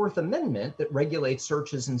the Fourth Amendment that regulates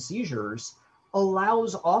searches and seizures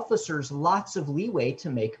allows officers lots of leeway to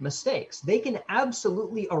make mistakes. They can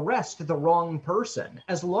absolutely arrest the wrong person.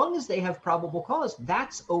 As long as they have probable cause,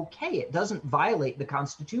 that's okay. It doesn't violate the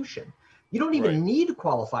Constitution. You don't even need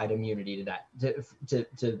qualified immunity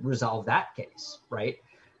to resolve that case, right?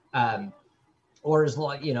 Or as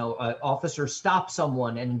long, officers stop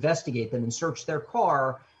someone and investigate them and search their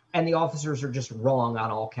car, and the officers are just wrong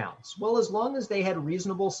on all counts. Well, as long as they had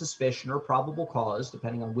reasonable suspicion or probable cause,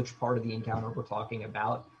 depending on which part of the encounter we're talking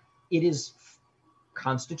about, it is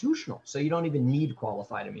constitutional. So you don't even need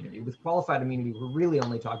qualified immunity. With qualified immunity, we're really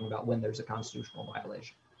only talking about when there's a constitutional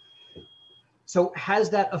violation. So has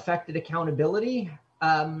that affected accountability?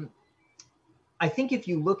 I think if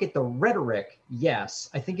you look at the rhetoric, yes.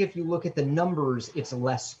 I think if you look at the numbers, it's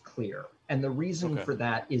less clear. And the reason for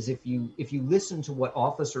that is if you listen to what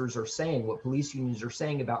officers are saying, what police unions are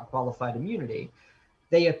saying about qualified immunity,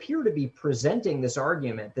 they appear to be presenting this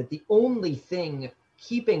argument that the only thing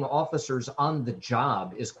keeping officers on the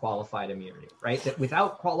job is qualified immunity, right? That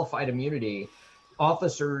without qualified immunity,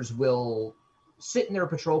 officers will sit in their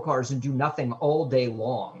patrol cars and do nothing all day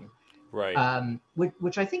long. Right.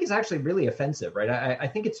 Which I think is actually really offensive, right? I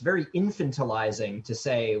think it's very infantilizing to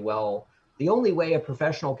say, well, the only way a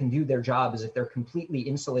professional can do their job is if they're completely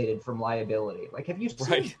insulated from liability. Like, have you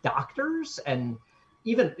seen doctors and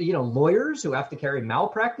even, lawyers who have to carry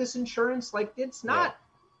malpractice insurance, like it's not,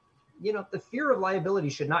 the fear of liability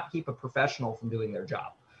should not keep a professional from doing their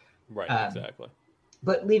job. Right, exactly.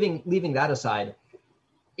 But leaving that aside,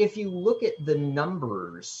 if you look at the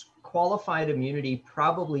numbers, qualified immunity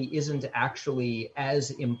probably isn't actually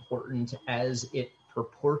as important as it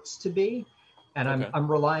purports to be. And I'm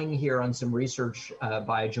relying here on some research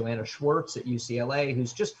by Joanna Schwartz at UCLA,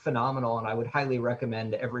 who's just phenomenal. And I would highly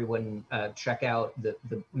recommend everyone check out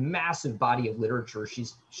the massive body of literature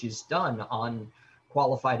she's done on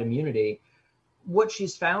qualified immunity. What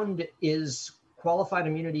she's found is qualified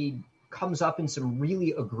immunity comes up in some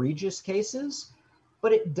really egregious cases,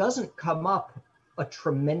 but it doesn't come up a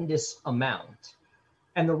tremendous amount.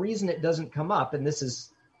 And the reason it doesn't come up, and this is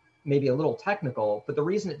maybe a little technical, but the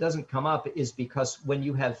reason it doesn't come up is because when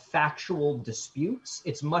you have factual disputes,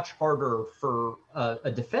 it's much harder for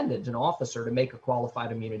a defendant, an officer, to make a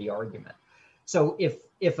qualified immunity argument. So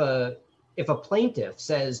if a plaintiff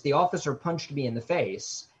says the officer punched me in the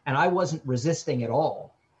face and I wasn't resisting at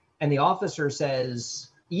all, and the officer says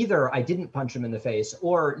either I didn't punch him in the face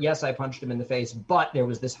or yes, I punched him in the face, but there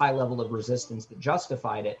was this high level of resistance that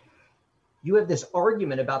justified it, you have this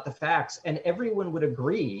argument about the facts, and everyone would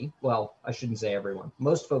agree. Well, I shouldn't say everyone.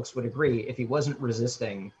 Most folks would agree if he wasn't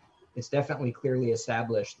resisting, it's definitely clearly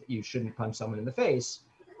established that you shouldn't punch someone in the face.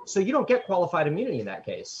 So you don't get qualified immunity in that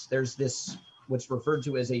case. There's this, what's referred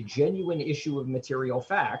to as a genuine issue of material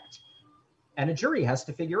fact, and a jury has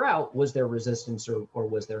to figure out, was there resistance or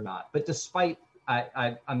was there not? But despite,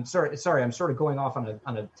 I'm sorry, I'm sort of going off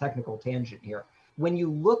on a technical tangent here. When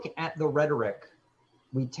you look at the rhetoric,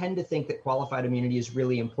 we tend to think that qualified immunity is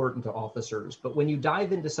really important to officers. But when you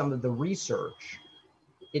dive into some of the research,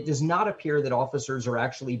 it does not appear that officers are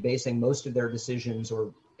actually basing most of their decisions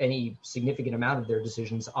or any significant amount of their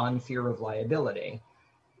decisions on fear of liability.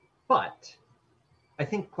 But I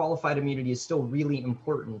think qualified immunity is still really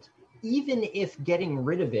important, even if getting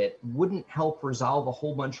rid of it wouldn't help resolve a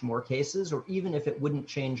whole bunch more cases, or even if it wouldn't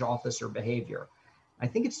change officer behavior. I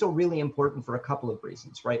think it's still really important for a couple of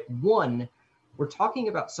reasons, right? One, we're talking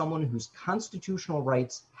about someone whose constitutional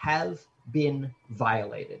rights have been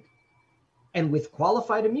violated. And with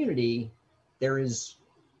qualified immunity, there is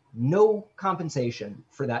no compensation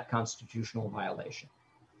for that constitutional violation.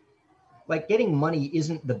 Like, getting money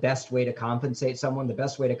isn't the best way to compensate someone. The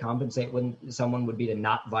best way to compensate someone would be to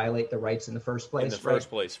not violate the rights in the first place.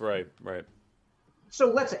 Right. So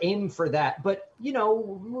let's aim for that. But,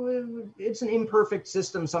 it's an imperfect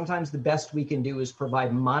system. Sometimes the best we can do is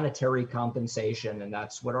provide monetary compensation, and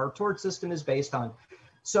that's what our tort system is based on.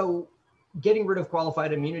 So getting rid of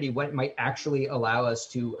qualified immunity might actually allow us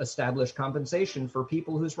to establish compensation for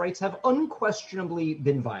people whose rights have unquestionably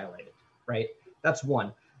been violated, right? That's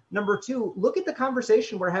one. Number two, look at the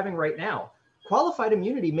conversation we're having right now. Qualified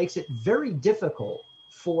immunity makes it very difficult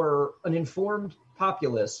for an informed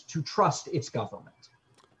populace to trust its government.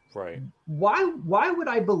 Right. Why would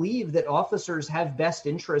I believe that officers have best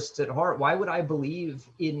interests at heart? Why would I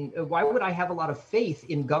have a lot of faith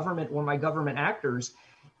in government or my government actors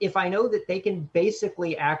if I know that they can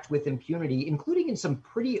basically act with impunity, including in some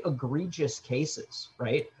pretty egregious cases,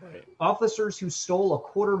 right? Officers who stole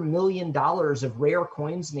 $250,000 of rare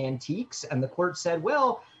coins and antiques, and the court said,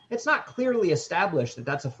 well, it's not clearly established that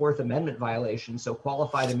that's a Fourth Amendment violation, so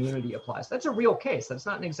qualified immunity applies. That's a real case. That's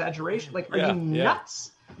not an exaggeration. Like, are you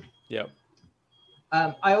nuts? Yep.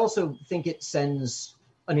 I also think it sends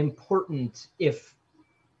an important, if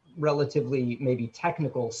relatively maybe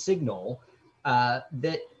technical, signal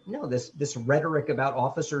that no, this rhetoric about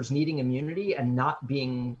officers needing immunity and not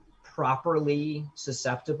being properly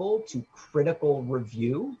susceptible to critical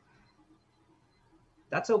review,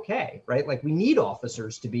 that's okay, right? Like, we need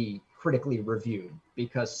officers to be critically reviewed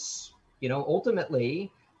because,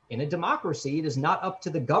 ultimately in a democracy, it is not up to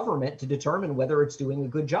the government to determine whether it's doing a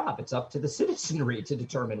good job. It's up to the citizenry to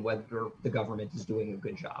determine whether the government is doing a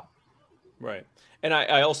good job. Right. And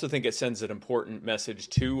I also think it sends an important message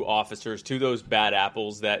to officers, to those bad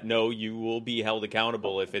apples, that no, you will be held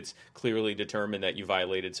accountable if it's clearly determined that you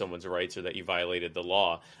violated someone's rights or that you violated the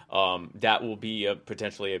law. That will be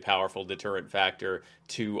potentially a powerful deterrent factor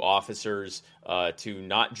to officers to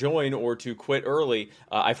not join or to quit early.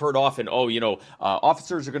 I've heard often,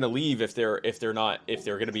 officers are going to leave if they're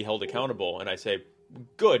going to be held accountable. And I say,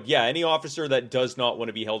 good. Yeah, any officer that does not want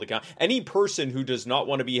to be held accountable, any person who does not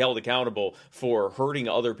want to be held accountable for hurting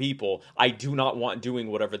other people, I do not want doing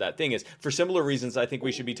whatever that thing is. For similar reasons, I think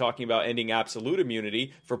we should be talking about ending absolute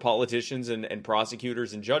immunity for politicians and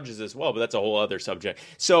prosecutors and judges as well, but that's a whole other subject.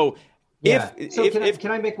 So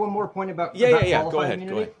can I make one more point about qualified immunity?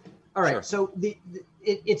 Go ahead. All right. Sure. So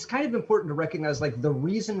it's kind of important to recognize like the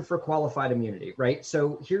reason for qualified immunity, right?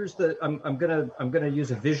 So here's I'm gonna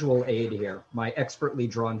use a visual aid here, my expertly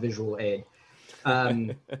drawn visual aid.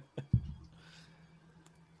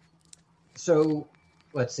 So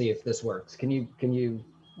let's see if this works. Can you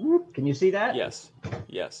see that?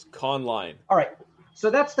 Yes. Con line. All right. So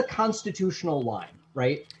that's the constitutional line,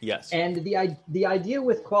 right? Yes. And the idea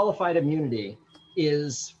with qualified immunity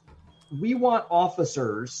is we want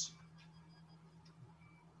officers.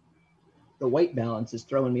 The white balance is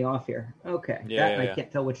throwing me off here. Okay. I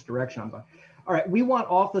can't tell which direction I'm going. All right. We want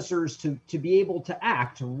officers to be able to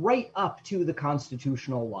act right up to the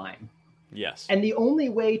constitutional line. Yes. And the only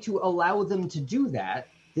way to allow them to do that,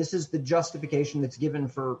 this is the justification that's given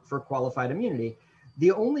for qualified immunity.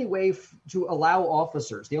 The only way to allow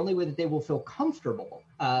officers, the only way that they will feel comfortable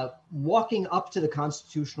walking up to the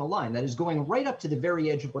constitutional line, that is going right up to the very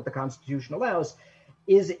edge of what the Constitution allows,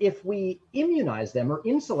 is if we immunize them or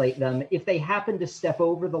insulate them if they happen to step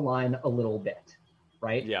over the line a little bit,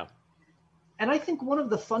 right? Yeah. And I think one of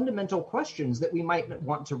the fundamental questions that we might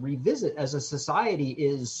want to revisit as a society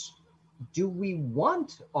is, do we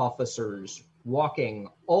want officers walking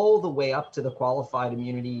all the way up to the qualified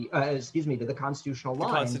immunity, to the constitutional line?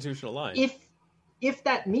 The constitutional line. If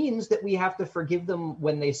that means that we have to forgive them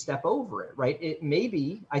when they step over it, right?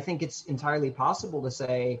 I think it's entirely possible to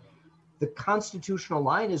say the constitutional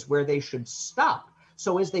line is where they should stop.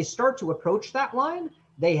 So as they start to approach that line,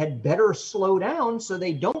 they had better slow down so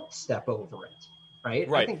they don't step over it, right?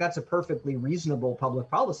 I think that's a perfectly reasonable public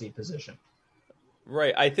policy position.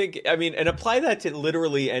 Right. And apply that to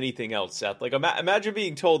literally anything else, Seth. Like, imagine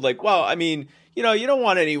being told, like, well, I mean, you don't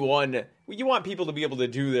want you want people to be able to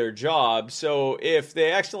do their job. So if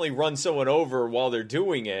they accidentally run someone over while they're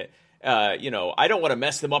doing it, I don't want to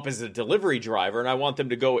mess them up as a delivery driver, and I want them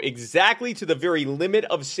to go exactly to the very limit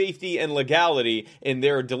of safety and legality in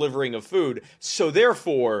their delivering of food. So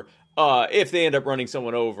therefore, if they end up running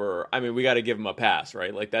someone over, I mean, we got to give them a pass,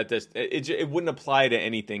 right? Like that, it wouldn't apply to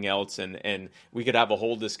anything else, and we could have a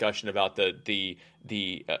whole discussion about the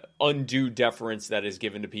undue deference that is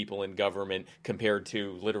given to people in government compared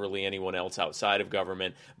to literally anyone else outside of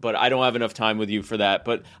government. But I don't have enough time with you for that.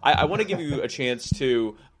 But I want to give you a chance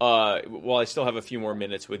to, while I still have a few more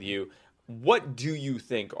minutes with you, what do you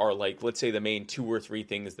think are, like, let's say the main 2 or 3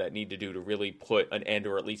 things that need to do to really put an end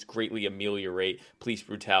or at least greatly ameliorate police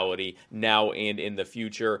brutality now and in the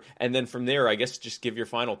future? And then from there, I guess just give your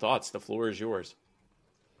final thoughts. The floor is yours.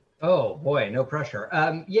 Oh boy, no pressure.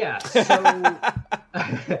 So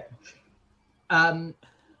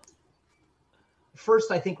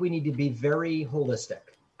first, I think we need to be very holistic.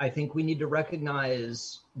 I think we need to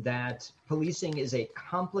recognize that policing is a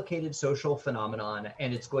complicated social phenomenon,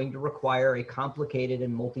 and it's going to require a complicated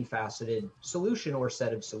and multifaceted solution or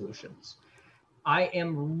set of solutions. I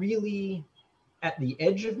am really at the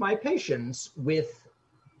edge of my patience with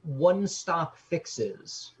one-stop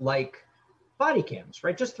fixes like body cams,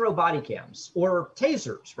 right? Just throw body cams, or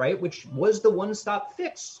tasers, right? Which was the one-stop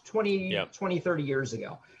fix 20, 30 years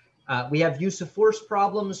ago. We have use of force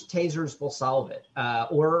problems, tasers will solve it.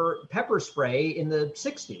 Or pepper spray in the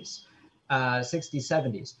 60s,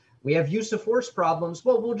 70s. We have use of force problems.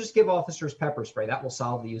 Well, we'll just give officers pepper spray. That will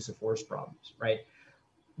solve the use of force problems, right?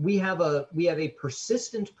 We have a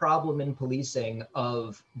persistent problem in policing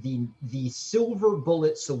of the silver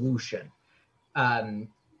bullet solution.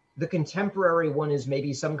 The contemporary one is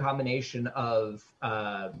maybe some combination of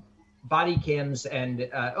body cams and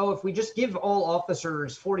if we just give all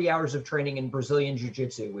officers 40 hours of training in Brazilian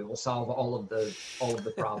Jiu-Jitsu, we will solve all of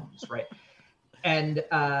the problems, right? And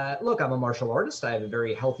look, I'm a martial artist. I have a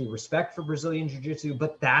very healthy respect for Brazilian Jiu-Jitsu,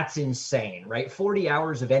 but that's insane, right? 40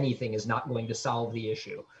 hours of anything is not going to solve the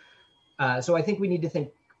issue. So I think we need to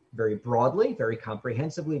think very broadly, very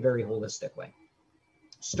comprehensively, very holistically.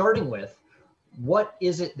 Starting with, what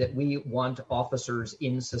is it that we want officers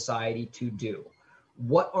in society to do?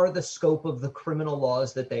 What are the scope of the criminal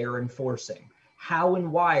laws that they are enforcing? How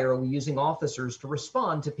and why are we using officers to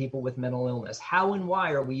respond to people with mental illness? How and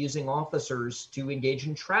why are we using officers to engage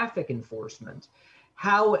in traffic enforcement?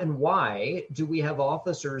 How and why do we have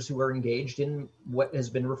officers who are engaged in what has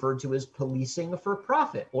been referred to as policing for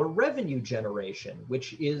profit or revenue generation,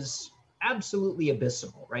 which is absolutely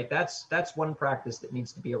abysmal, right? That's one practice that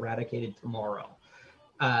needs to be eradicated tomorrow.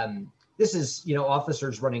 This is,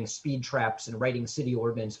 officers running speed traps and writing city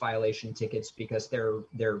ordinance violation tickets because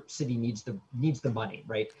their city needs the money,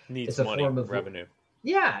 right? It's a money, form of revenue.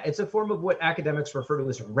 Yeah, it's a form of what academics refer to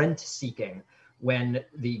as rent seeking, when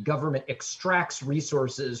the government extracts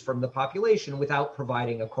resources from the population without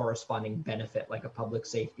providing a corresponding benefit, like a public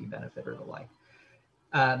safety benefit or the like.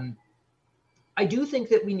 I do think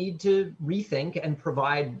that we need to rethink and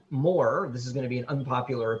provide more. This is going to be an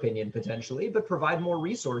unpopular opinion potentially, but provide more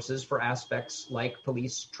resources for aspects like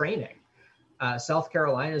police training. South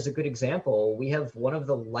Carolina is a good example. We have one of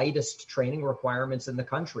the lightest training requirements in the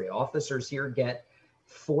country. Officers here get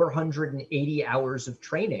 480 hours of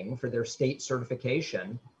training for their state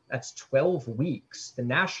certification. That's 12 weeks. The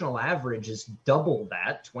national average is double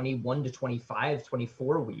that, 21 to 25,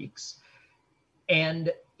 24 weeks.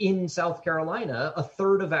 And in South Carolina, a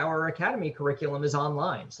third of our academy curriculum is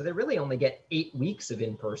online. So they really only get 8 weeks of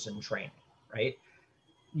in-person training, right?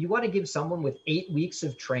 You want to give someone with 8 weeks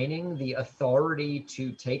of training the authority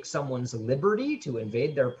to take someone's liberty, to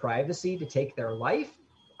invade their privacy, to take their life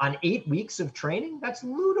on 8 weeks of training? That's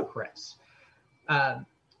ludicrous.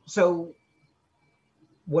 So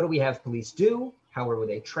what do we have police do? How are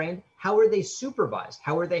they trained? How are they supervised?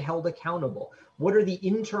 How are they held accountable? What are the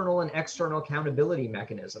internal and external accountability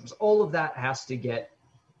mechanisms? All of that has to get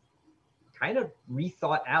kind of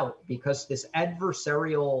rethought out, because this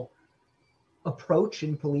adversarial approach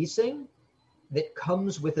in policing that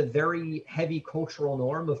comes with a very heavy cultural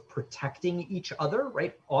norm of protecting each other,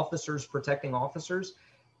 right? Officers protecting officers,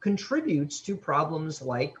 contributes to problems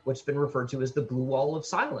like what's been referred to as the blue wall of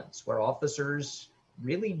silence, where officers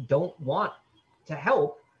really don't want to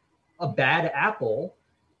help a bad apple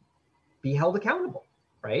be held accountable,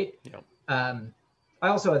 right? Yeah. I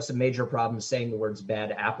also have some major problems saying the words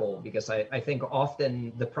bad apple, because I think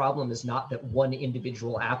often the problem is not that one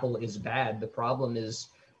individual apple is bad. The problem is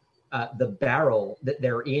the barrel that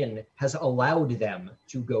they're in has allowed them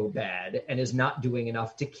to go bad and is not doing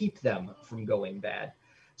enough to keep them from going bad.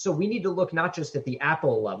 So we need to look not just at the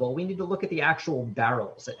apple level, we need to look at the actual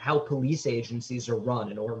barrels, at how police agencies are run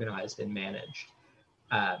and organized and managed.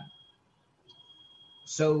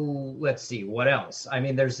 So let's see, what else? I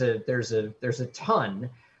mean, there's a ton,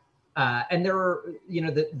 and there are, you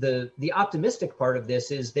know, the optimistic part of this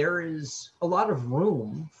is there is a lot of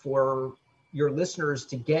room for your listeners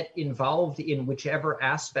to get involved in whichever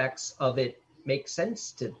aspects of it make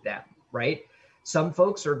sense to them, right? Some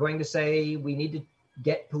folks are going to say we need to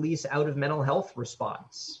get police out of mental health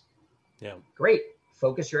response. Yeah. Great.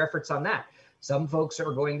 Focus your efforts on that. Some folks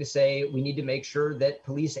are going to say we need to make sure that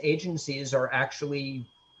police agencies are actually,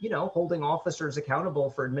 you know, holding officers accountable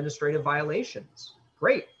for administrative violations.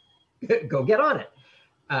 Great. Go get on it.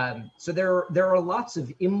 So there are lots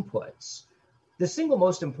of inputs. The single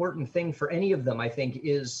most important thing for any of them, I think,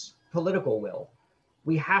 is political will.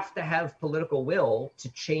 We have to have political will to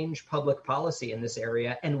change public policy in this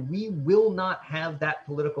area, and we will not have that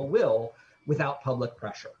political will without public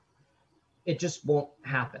pressure. It just won't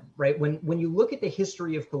happen, right? When you look at the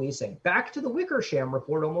history of policing, back to the Wickersham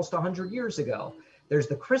Report almost 100 years ago, there's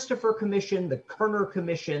the Christopher Commission, the Kerner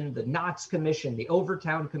Commission, the Knotts Commission, the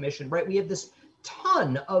Overtown Commission, right? We have this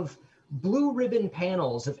ton of blue ribbon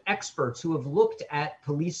panels of experts who have looked at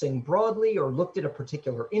policing broadly, or looked at a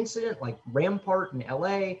particular incident like Rampart in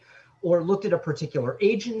LA, or looked at a particular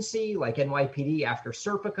agency like NYPD after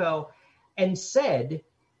Serpico, and said,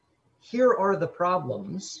 here are the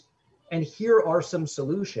problems, and here are some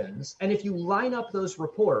solutions. And if you line up those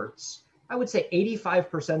reports, I would say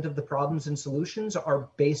 85% of the problems and solutions are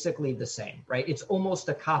basically the same, right? It's almost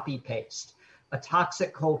a copy paste. A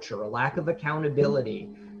toxic culture, a lack of accountability,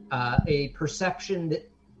 a perception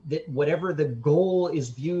that whatever the goal is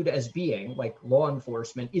viewed as being, like law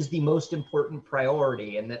enforcement, is the most important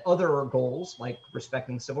priority, and that other goals, like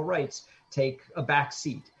respecting civil rights, take a back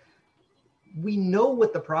seat. We know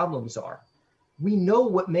what the problems are. We know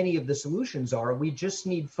what many of the solutions are. We just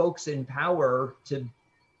need folks in power to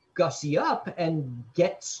gussy up and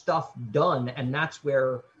get stuff done, and that's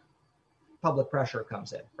where public pressure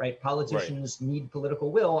comes in, right? Politicians need political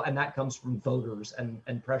will, and that comes from voters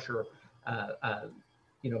and pressure,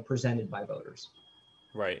 presented by voters.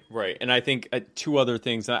 Right. And I think two other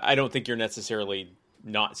things. I don't think you're necessarily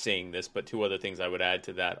not saying this, but two other things I would add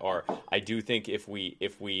to that are, I do think if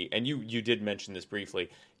we, and you did mention this briefly,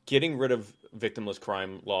 getting rid of victimless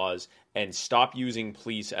crime laws and stop using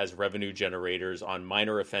police as revenue generators on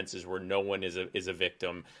minor offenses where no one is a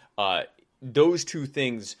victim. Those two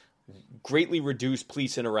things greatly reduce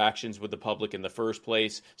police interactions with the public in the first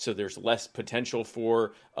place, so there's less potential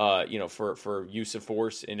for use of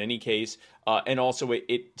force in any case, and also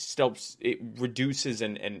it reduces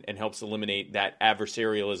and helps eliminate that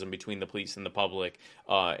adversarialism between the police and the public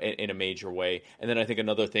in a major way. And then I think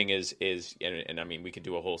another thing is I mean, we could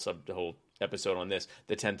do a whole episode on this,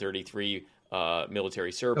 the 1033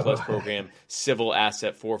 military surplus program, civil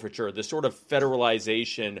asset forfeiture, the sort of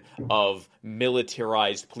federalization of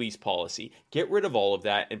militarized police policy. Get rid of all of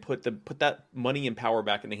that and put that money and power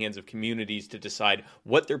back in the hands of communities to decide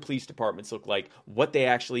what their police departments look like, what they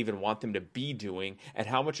actually even want them to be doing, and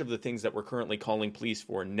how much of the things that we're currently calling police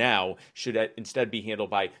for now should instead be handled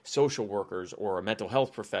by social workers or a mental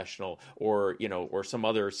health professional or some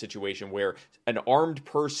other situation where an armed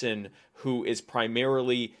person who is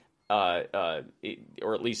primarily or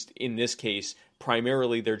at least in this case,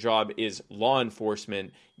 primarily their job is law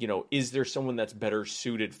enforcement. Is there someone that's better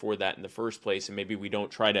suited for that in the first place? And maybe we don't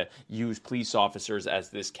try to use police officers as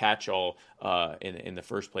this catch-all in the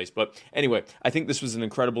first place. But anyway, I think this was an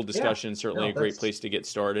incredible discussion. Certainly a great place to get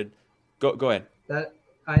started. Go ahead. That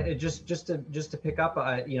I just to pick up,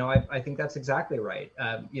 I think that's exactly right.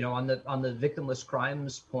 On the victimless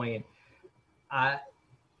crimes point,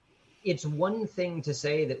 it's one thing to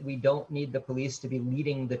say that we don't need the police to be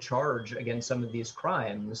leading the charge against some of these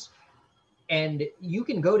crimes. And you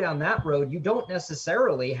can go down that road. You don't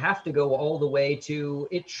necessarily have to go all the way to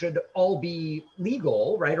it should all be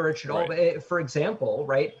legal, right? Or it should all be, for example,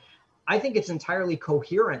 right? I think it's entirely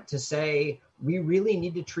coherent to say we really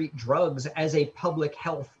need to treat drugs as a public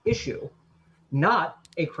health issue, not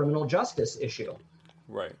a criminal justice issue.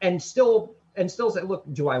 Right. And still say, look,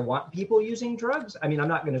 do I want people using drugs? I mean, I'm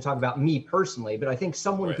not going to talk about me personally, but I think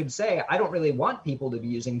someone could say, I don't really want people to be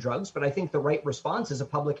using drugs, but I think the right response is a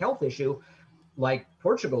public health issue like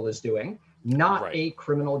Portugal is doing, not a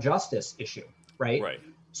criminal justice issue, right? Right.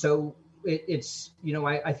 So it's,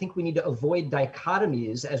 I think we need to avoid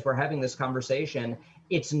dichotomies as we're having this conversation.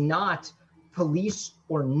 It's not police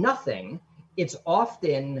or nothing. It's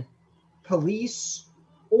often police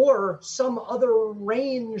or some other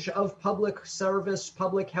range of public service,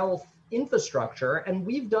 public health infrastructure. And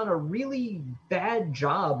we've done a really bad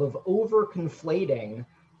job of over-conflating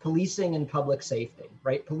policing and public safety,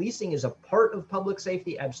 right? Policing is a part of public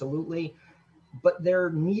safety, absolutely. But there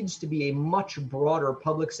needs to be a much broader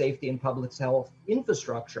public safety and public health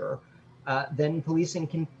infrastructure than policing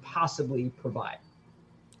can possibly provide.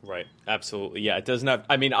 Right. Absolutely. Yeah. It doesn't have,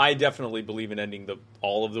 I definitely believe in ending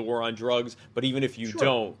all of the war on drugs, but even if you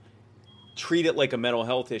don't, treat it like a mental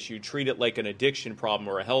health issue, treat it like an addiction problem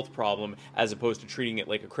or a health problem, as opposed to treating it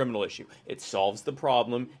like a criminal issue. It solves the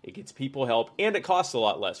problem, it gets people help, and it costs a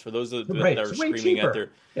lot less for those that are screaming at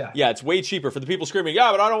their... Yeah, it's way cheaper for the people screaming,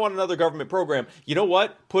 but I don't want another government program. You know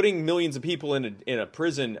what? Putting millions of people in a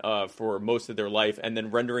prison for most of their life and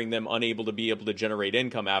then rendering them unable to be able to generate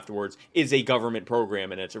income afterwards is a government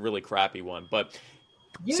program, and it's a really crappy one. But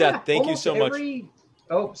Seth, thank you so much.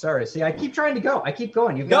 Oh, sorry. See, I keep trying to go. I keep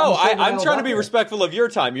going. I'm trying to be respectful of your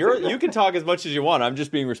time. You can talk as much as you want. I'm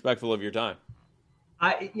just being respectful of your time.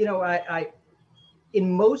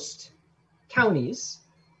 In most counties,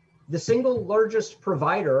 the single largest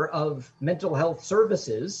provider of mental health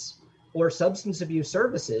services or substance abuse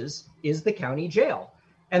services is the county jail.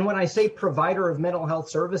 And when I say provider of mental health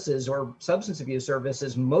services or substance abuse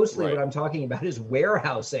services, mostly what I'm talking about is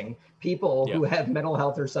warehousing people who have mental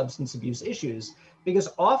health or substance abuse issues. Because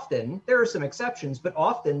often, there are some exceptions, but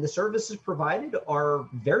often the services provided are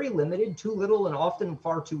very limited, too little, and often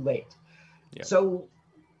far too late. Yeah. So,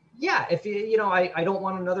 if I don't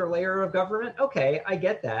want another layer of government, okay, I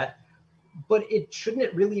get that. But shouldn't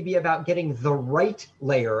it really be about getting the right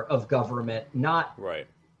layer of government, not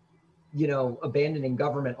abandoning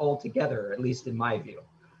government altogether, at least in my view.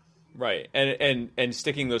 Right. And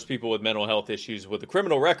sticking those people with mental health issues with a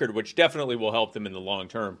criminal record, which definitely will help them in the long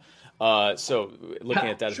term. So looking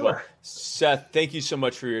at that as well. Seth, thank you so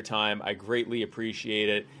much for your time. I greatly appreciate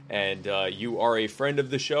it. And you are a friend of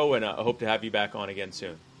the show, and I hope to have you back on again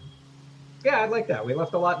soon. Yeah, I'd like that. We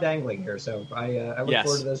left a lot dangling here, so I look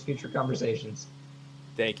forward to those future conversations.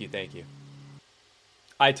 Thank you.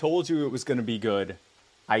 I told you it was going to be good.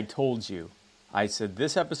 I told you. I said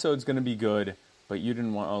this episode's going to be good, but you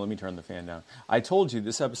didn't want... Oh, let me turn the fan down. I told you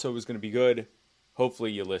this episode was going to be good.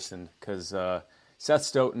 Hopefully you listened, because Seth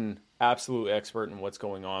Stoughton, absolute expert in what's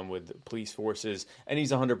going on with police forces, and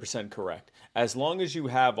he's 100% correct. As long as you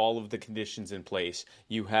have all of the conditions in place,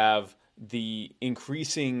 you have the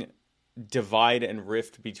increasing divide and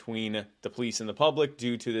rift between the police and the public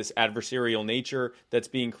due to this adversarial nature that's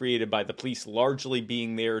being created by the police largely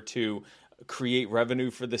being there to create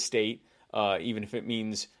revenue for the state, even if it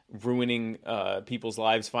means ruining people's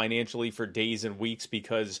lives financially for days and weeks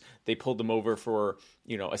because they pulled them over for,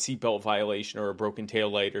 a seatbelt violation or a broken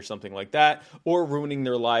taillight or something like that, or ruining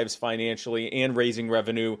their lives financially and raising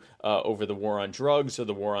revenue over the war on drugs or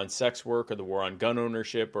the war on sex work or the war on gun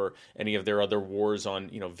ownership or any of their other wars on,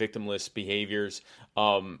 victimless behaviors.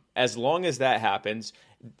 As long as that happens,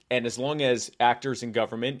 and as long as actors in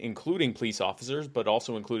government, including police officers, but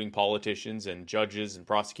also including politicians and judges and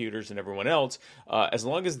prosecutors and everyone else, as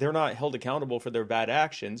long as they're not held accountable for their bad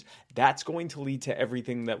actions, that's going to lead to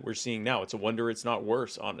everything that we're seeing now. It's a wonder it's not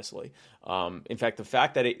worse, honestly. In fact, the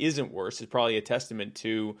fact that it isn't worse is probably a testament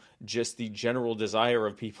to just the general desire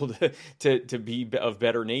of people to be of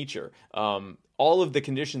better nature. All of the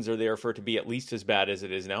conditions are there for it to be at least as bad as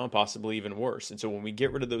it is now and possibly even worse. And so when we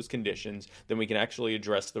get rid of those conditions, then we can actually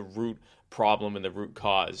address the root problem and the root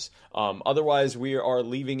cause. Otherwise, we are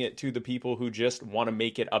leaving it to the people who just want to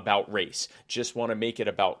make it about race, just want to make it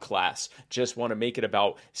about class, just want to make it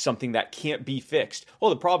about something that can't be fixed. Oh,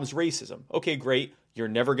 the problem's racism. Okay, great. You're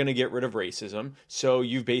never going to get rid of racism, so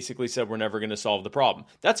you've basically said we're never going to solve the problem.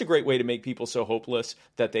 That's a great way to make people so hopeless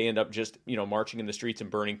that they end up just, marching in the streets and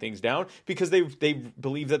burning things down because they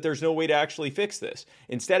believe that there's no way to actually fix this.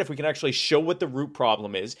 Instead, if we can actually show what the root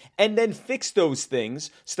problem is and then fix those things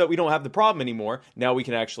so that we don't have the problem anymore, now we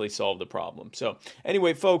can actually solve the problem. So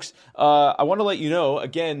anyway, folks, I want to let you know,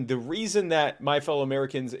 again, the reason that My Fellow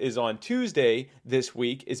Americans is on Tuesday this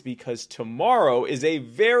week is because tomorrow is a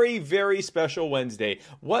very, very special Wednesday.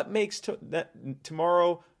 What makes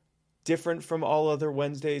tomorrow different from all other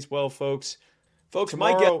Wednesdays? Well, folks,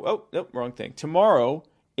 tomorrow, wrong thing. Tomorrow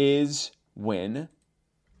is when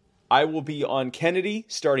I will be on Kennedy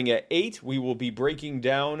starting at 8. We will be breaking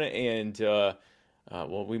down and,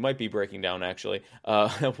 we might be breaking down actually.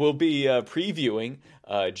 We'll be previewing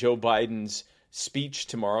Joe Biden's speech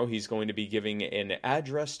tomorrow. He's going to be giving an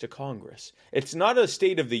address to Congress. It's not a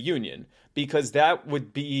State of the Union because that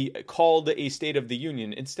would be called a State of the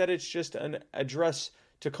Union. Instead, it's just an address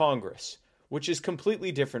to Congress, which is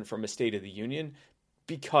completely different from a State of the Union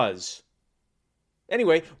because...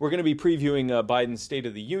 Anyway, we're going to be previewing Biden's State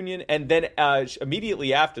of the Union, and then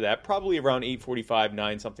immediately after that, probably around 8:45,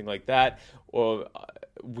 9, something like that,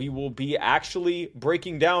 we will be actually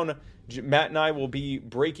breaking down. Matt and I will be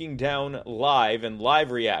breaking down live and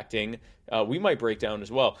live reacting. We might break down as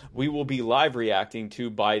well. We will be live reacting to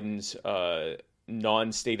Biden's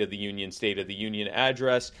non-State of the Union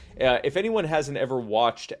address. If anyone hasn't ever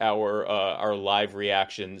watched our live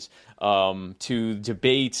reactions to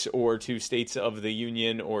debates or to States of the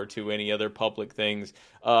Union or to any other public things,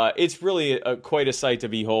 it's really quite a sight to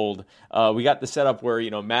behold. We got the setup where,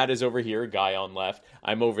 Matt is over here, guy on left.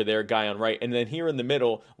 I'm over there, guy on right. And then here in the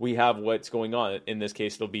middle, we have what's going on. In this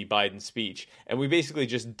case, it'll be Biden's speech. And we basically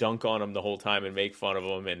just dunk on him the whole time and make fun of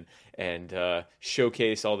him and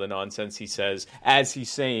showcase all the nonsense he says as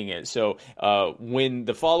he's saying it. So when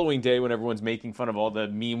the following day, when everyone's making fun of all the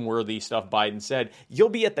meme-worthy stuff Biden said, you'll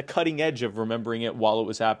be at the cutting edge of remembering it while it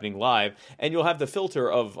was happening live. And you'll have the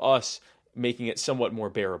filter of us making it somewhat more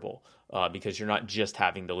bearable because you're not just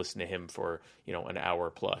having to listen to him for, an hour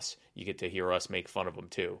plus. You get to hear us make fun of him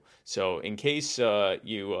too. So in case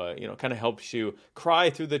you kind of helps you cry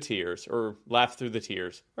through the tears or laugh through the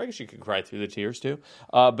tears, or I guess you could cry through the tears too.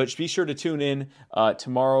 But be sure to tune in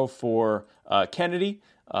tomorrow for Kennedy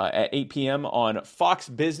at 8 p.m. on Fox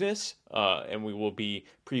Business, and we will be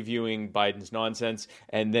previewing Biden's nonsense,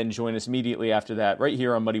 and then join us immediately after that right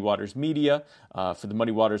here on Muddy Waters Media for the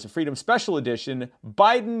Muddy Waters of Freedom Special Edition,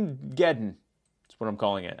 Biden-geddon. That's what I'm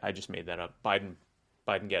calling it. I just made that up.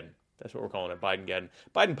 Biden-geddon. That's what we're calling it, Biden-geddon.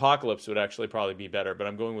 Biden-pocalypse would actually probably be better, but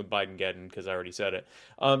I'm going with Biden-geddon because I already said it.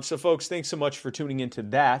 So, folks, thanks so much for tuning into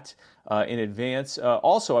that in advance.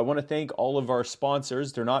 Also, I want to thank all of our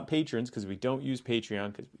sponsors. They're not patrons because we don't use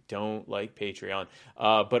Patreon because we don't like Patreon.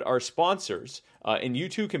 But our sponsors, and you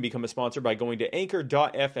too can become a sponsor by going to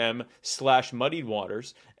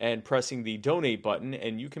anchor.fm/muddiedwaters and pressing the donate button,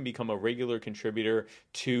 and you can become a regular contributor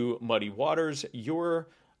to Muddy Waters. Your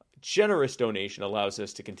generous donation allows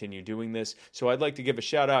us to continue doing this. So I'd like to give a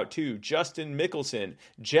shout out to Justin Mickelson,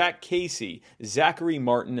 Jack Casey, Zachary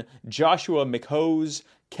Martin, Joshua McHose,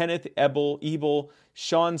 Kenneth Ebel,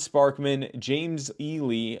 Sean Sparkman, James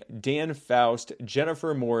Ely, Dan Faust,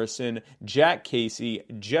 Jennifer Morrison, Jack Casey,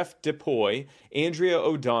 Jeff DePoy, Andrea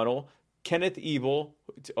O'Donnell, Kenneth Ebel.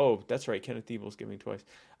 Oh, that's right. Kenneth Ebel's giving twice.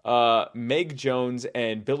 Meg Jones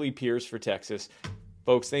and Billy Pierce for Texas.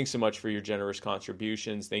 Folks, thanks so much for your generous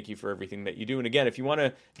contributions. Thank you for everything that you do. And again, if you want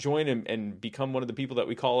to join and become one of the people that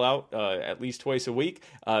we call out at least twice a week,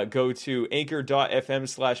 go to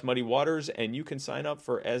anchor.fm/muddywaters, and you can sign up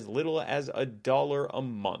for as little as $1 a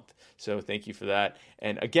month. So thank you for that.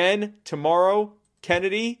 And again, tomorrow,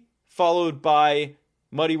 Kennedy, followed by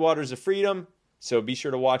Muddy Waters of Freedom. So be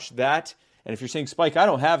sure to watch that. And if you're saying, Spike, I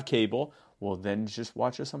don't have cable, well, then just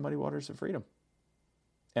watch us on Muddy Waters of Freedom.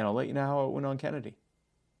 And I'll let you know how it went on Kennedy.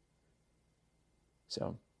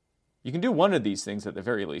 So you can do one of these things at the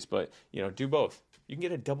very least, but, do both. You can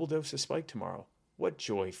get a double dose of Spike tomorrow. What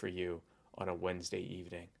joy for you on a Wednesday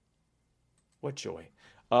evening. What joy.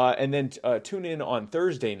 And then tune in on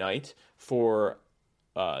Thursday night for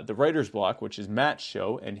the Writer's Block, which is Matt's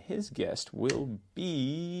show, and his guest will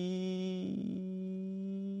be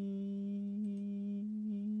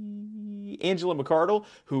Angela McArdle,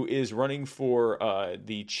 who is running for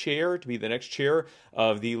the chair, to be the next chair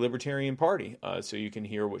of the Libertarian Party. So you can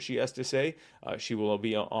hear what she has to say. She will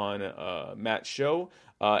be on Matt's show.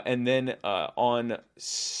 And then on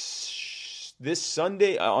this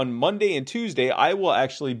Sunday, on Monday and Tuesday, I will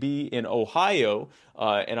actually be in Ohio,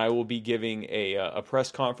 and I will be giving a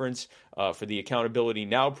press conference for the Accountability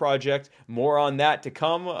Now project. More on that to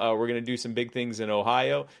come. We're going to do some big things in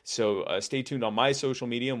Ohio, so stay tuned on my social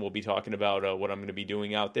media, and we'll be talking about what I'm going to be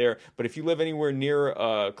doing out there. But if you live anywhere near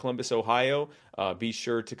Columbus, Ohio, be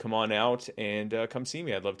sure to come on out and come see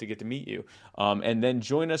me. I'd love to get to meet you. And then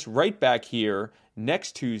join us right back here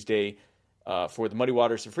next Tuesday for the Muddy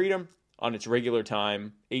Waters of Freedom on its regular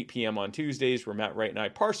time, 8 p.m. on Tuesdays, where Matt Wright and I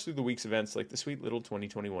parse through the week's events like the sweet little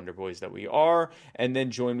 2020 Wonder Boys that we are. And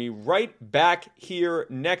then join me right back here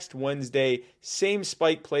next Wednesday, same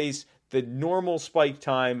Spike place, the normal Spike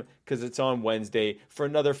time, because it's on Wednesday, for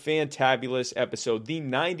another fantabulous episode, the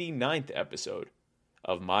 99th episode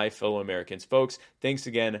of My Fellow Americans. Folks, thanks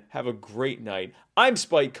again. Have a great night. I'm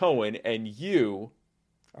Spike Cohen, and you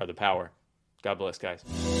are the power. God bless, guys.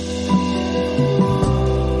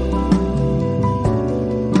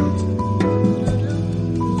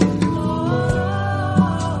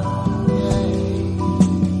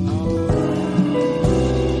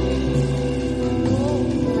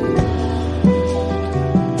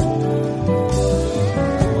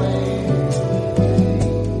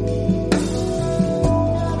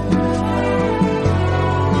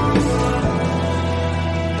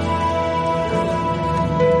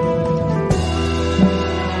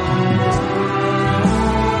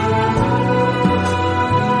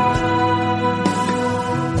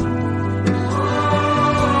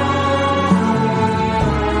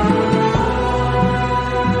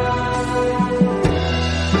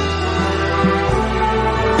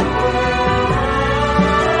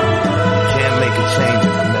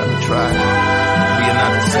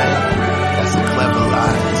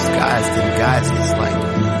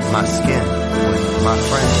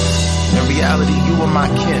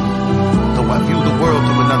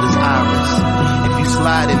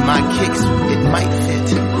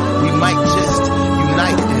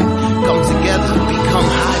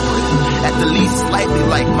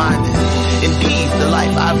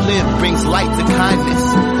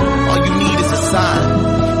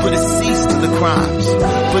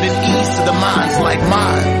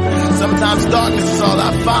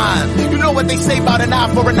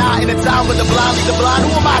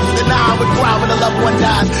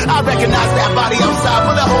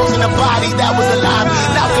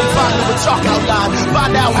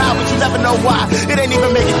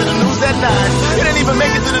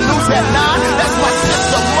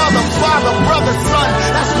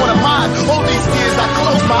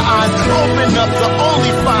 Open up the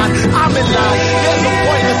only find I'm in line.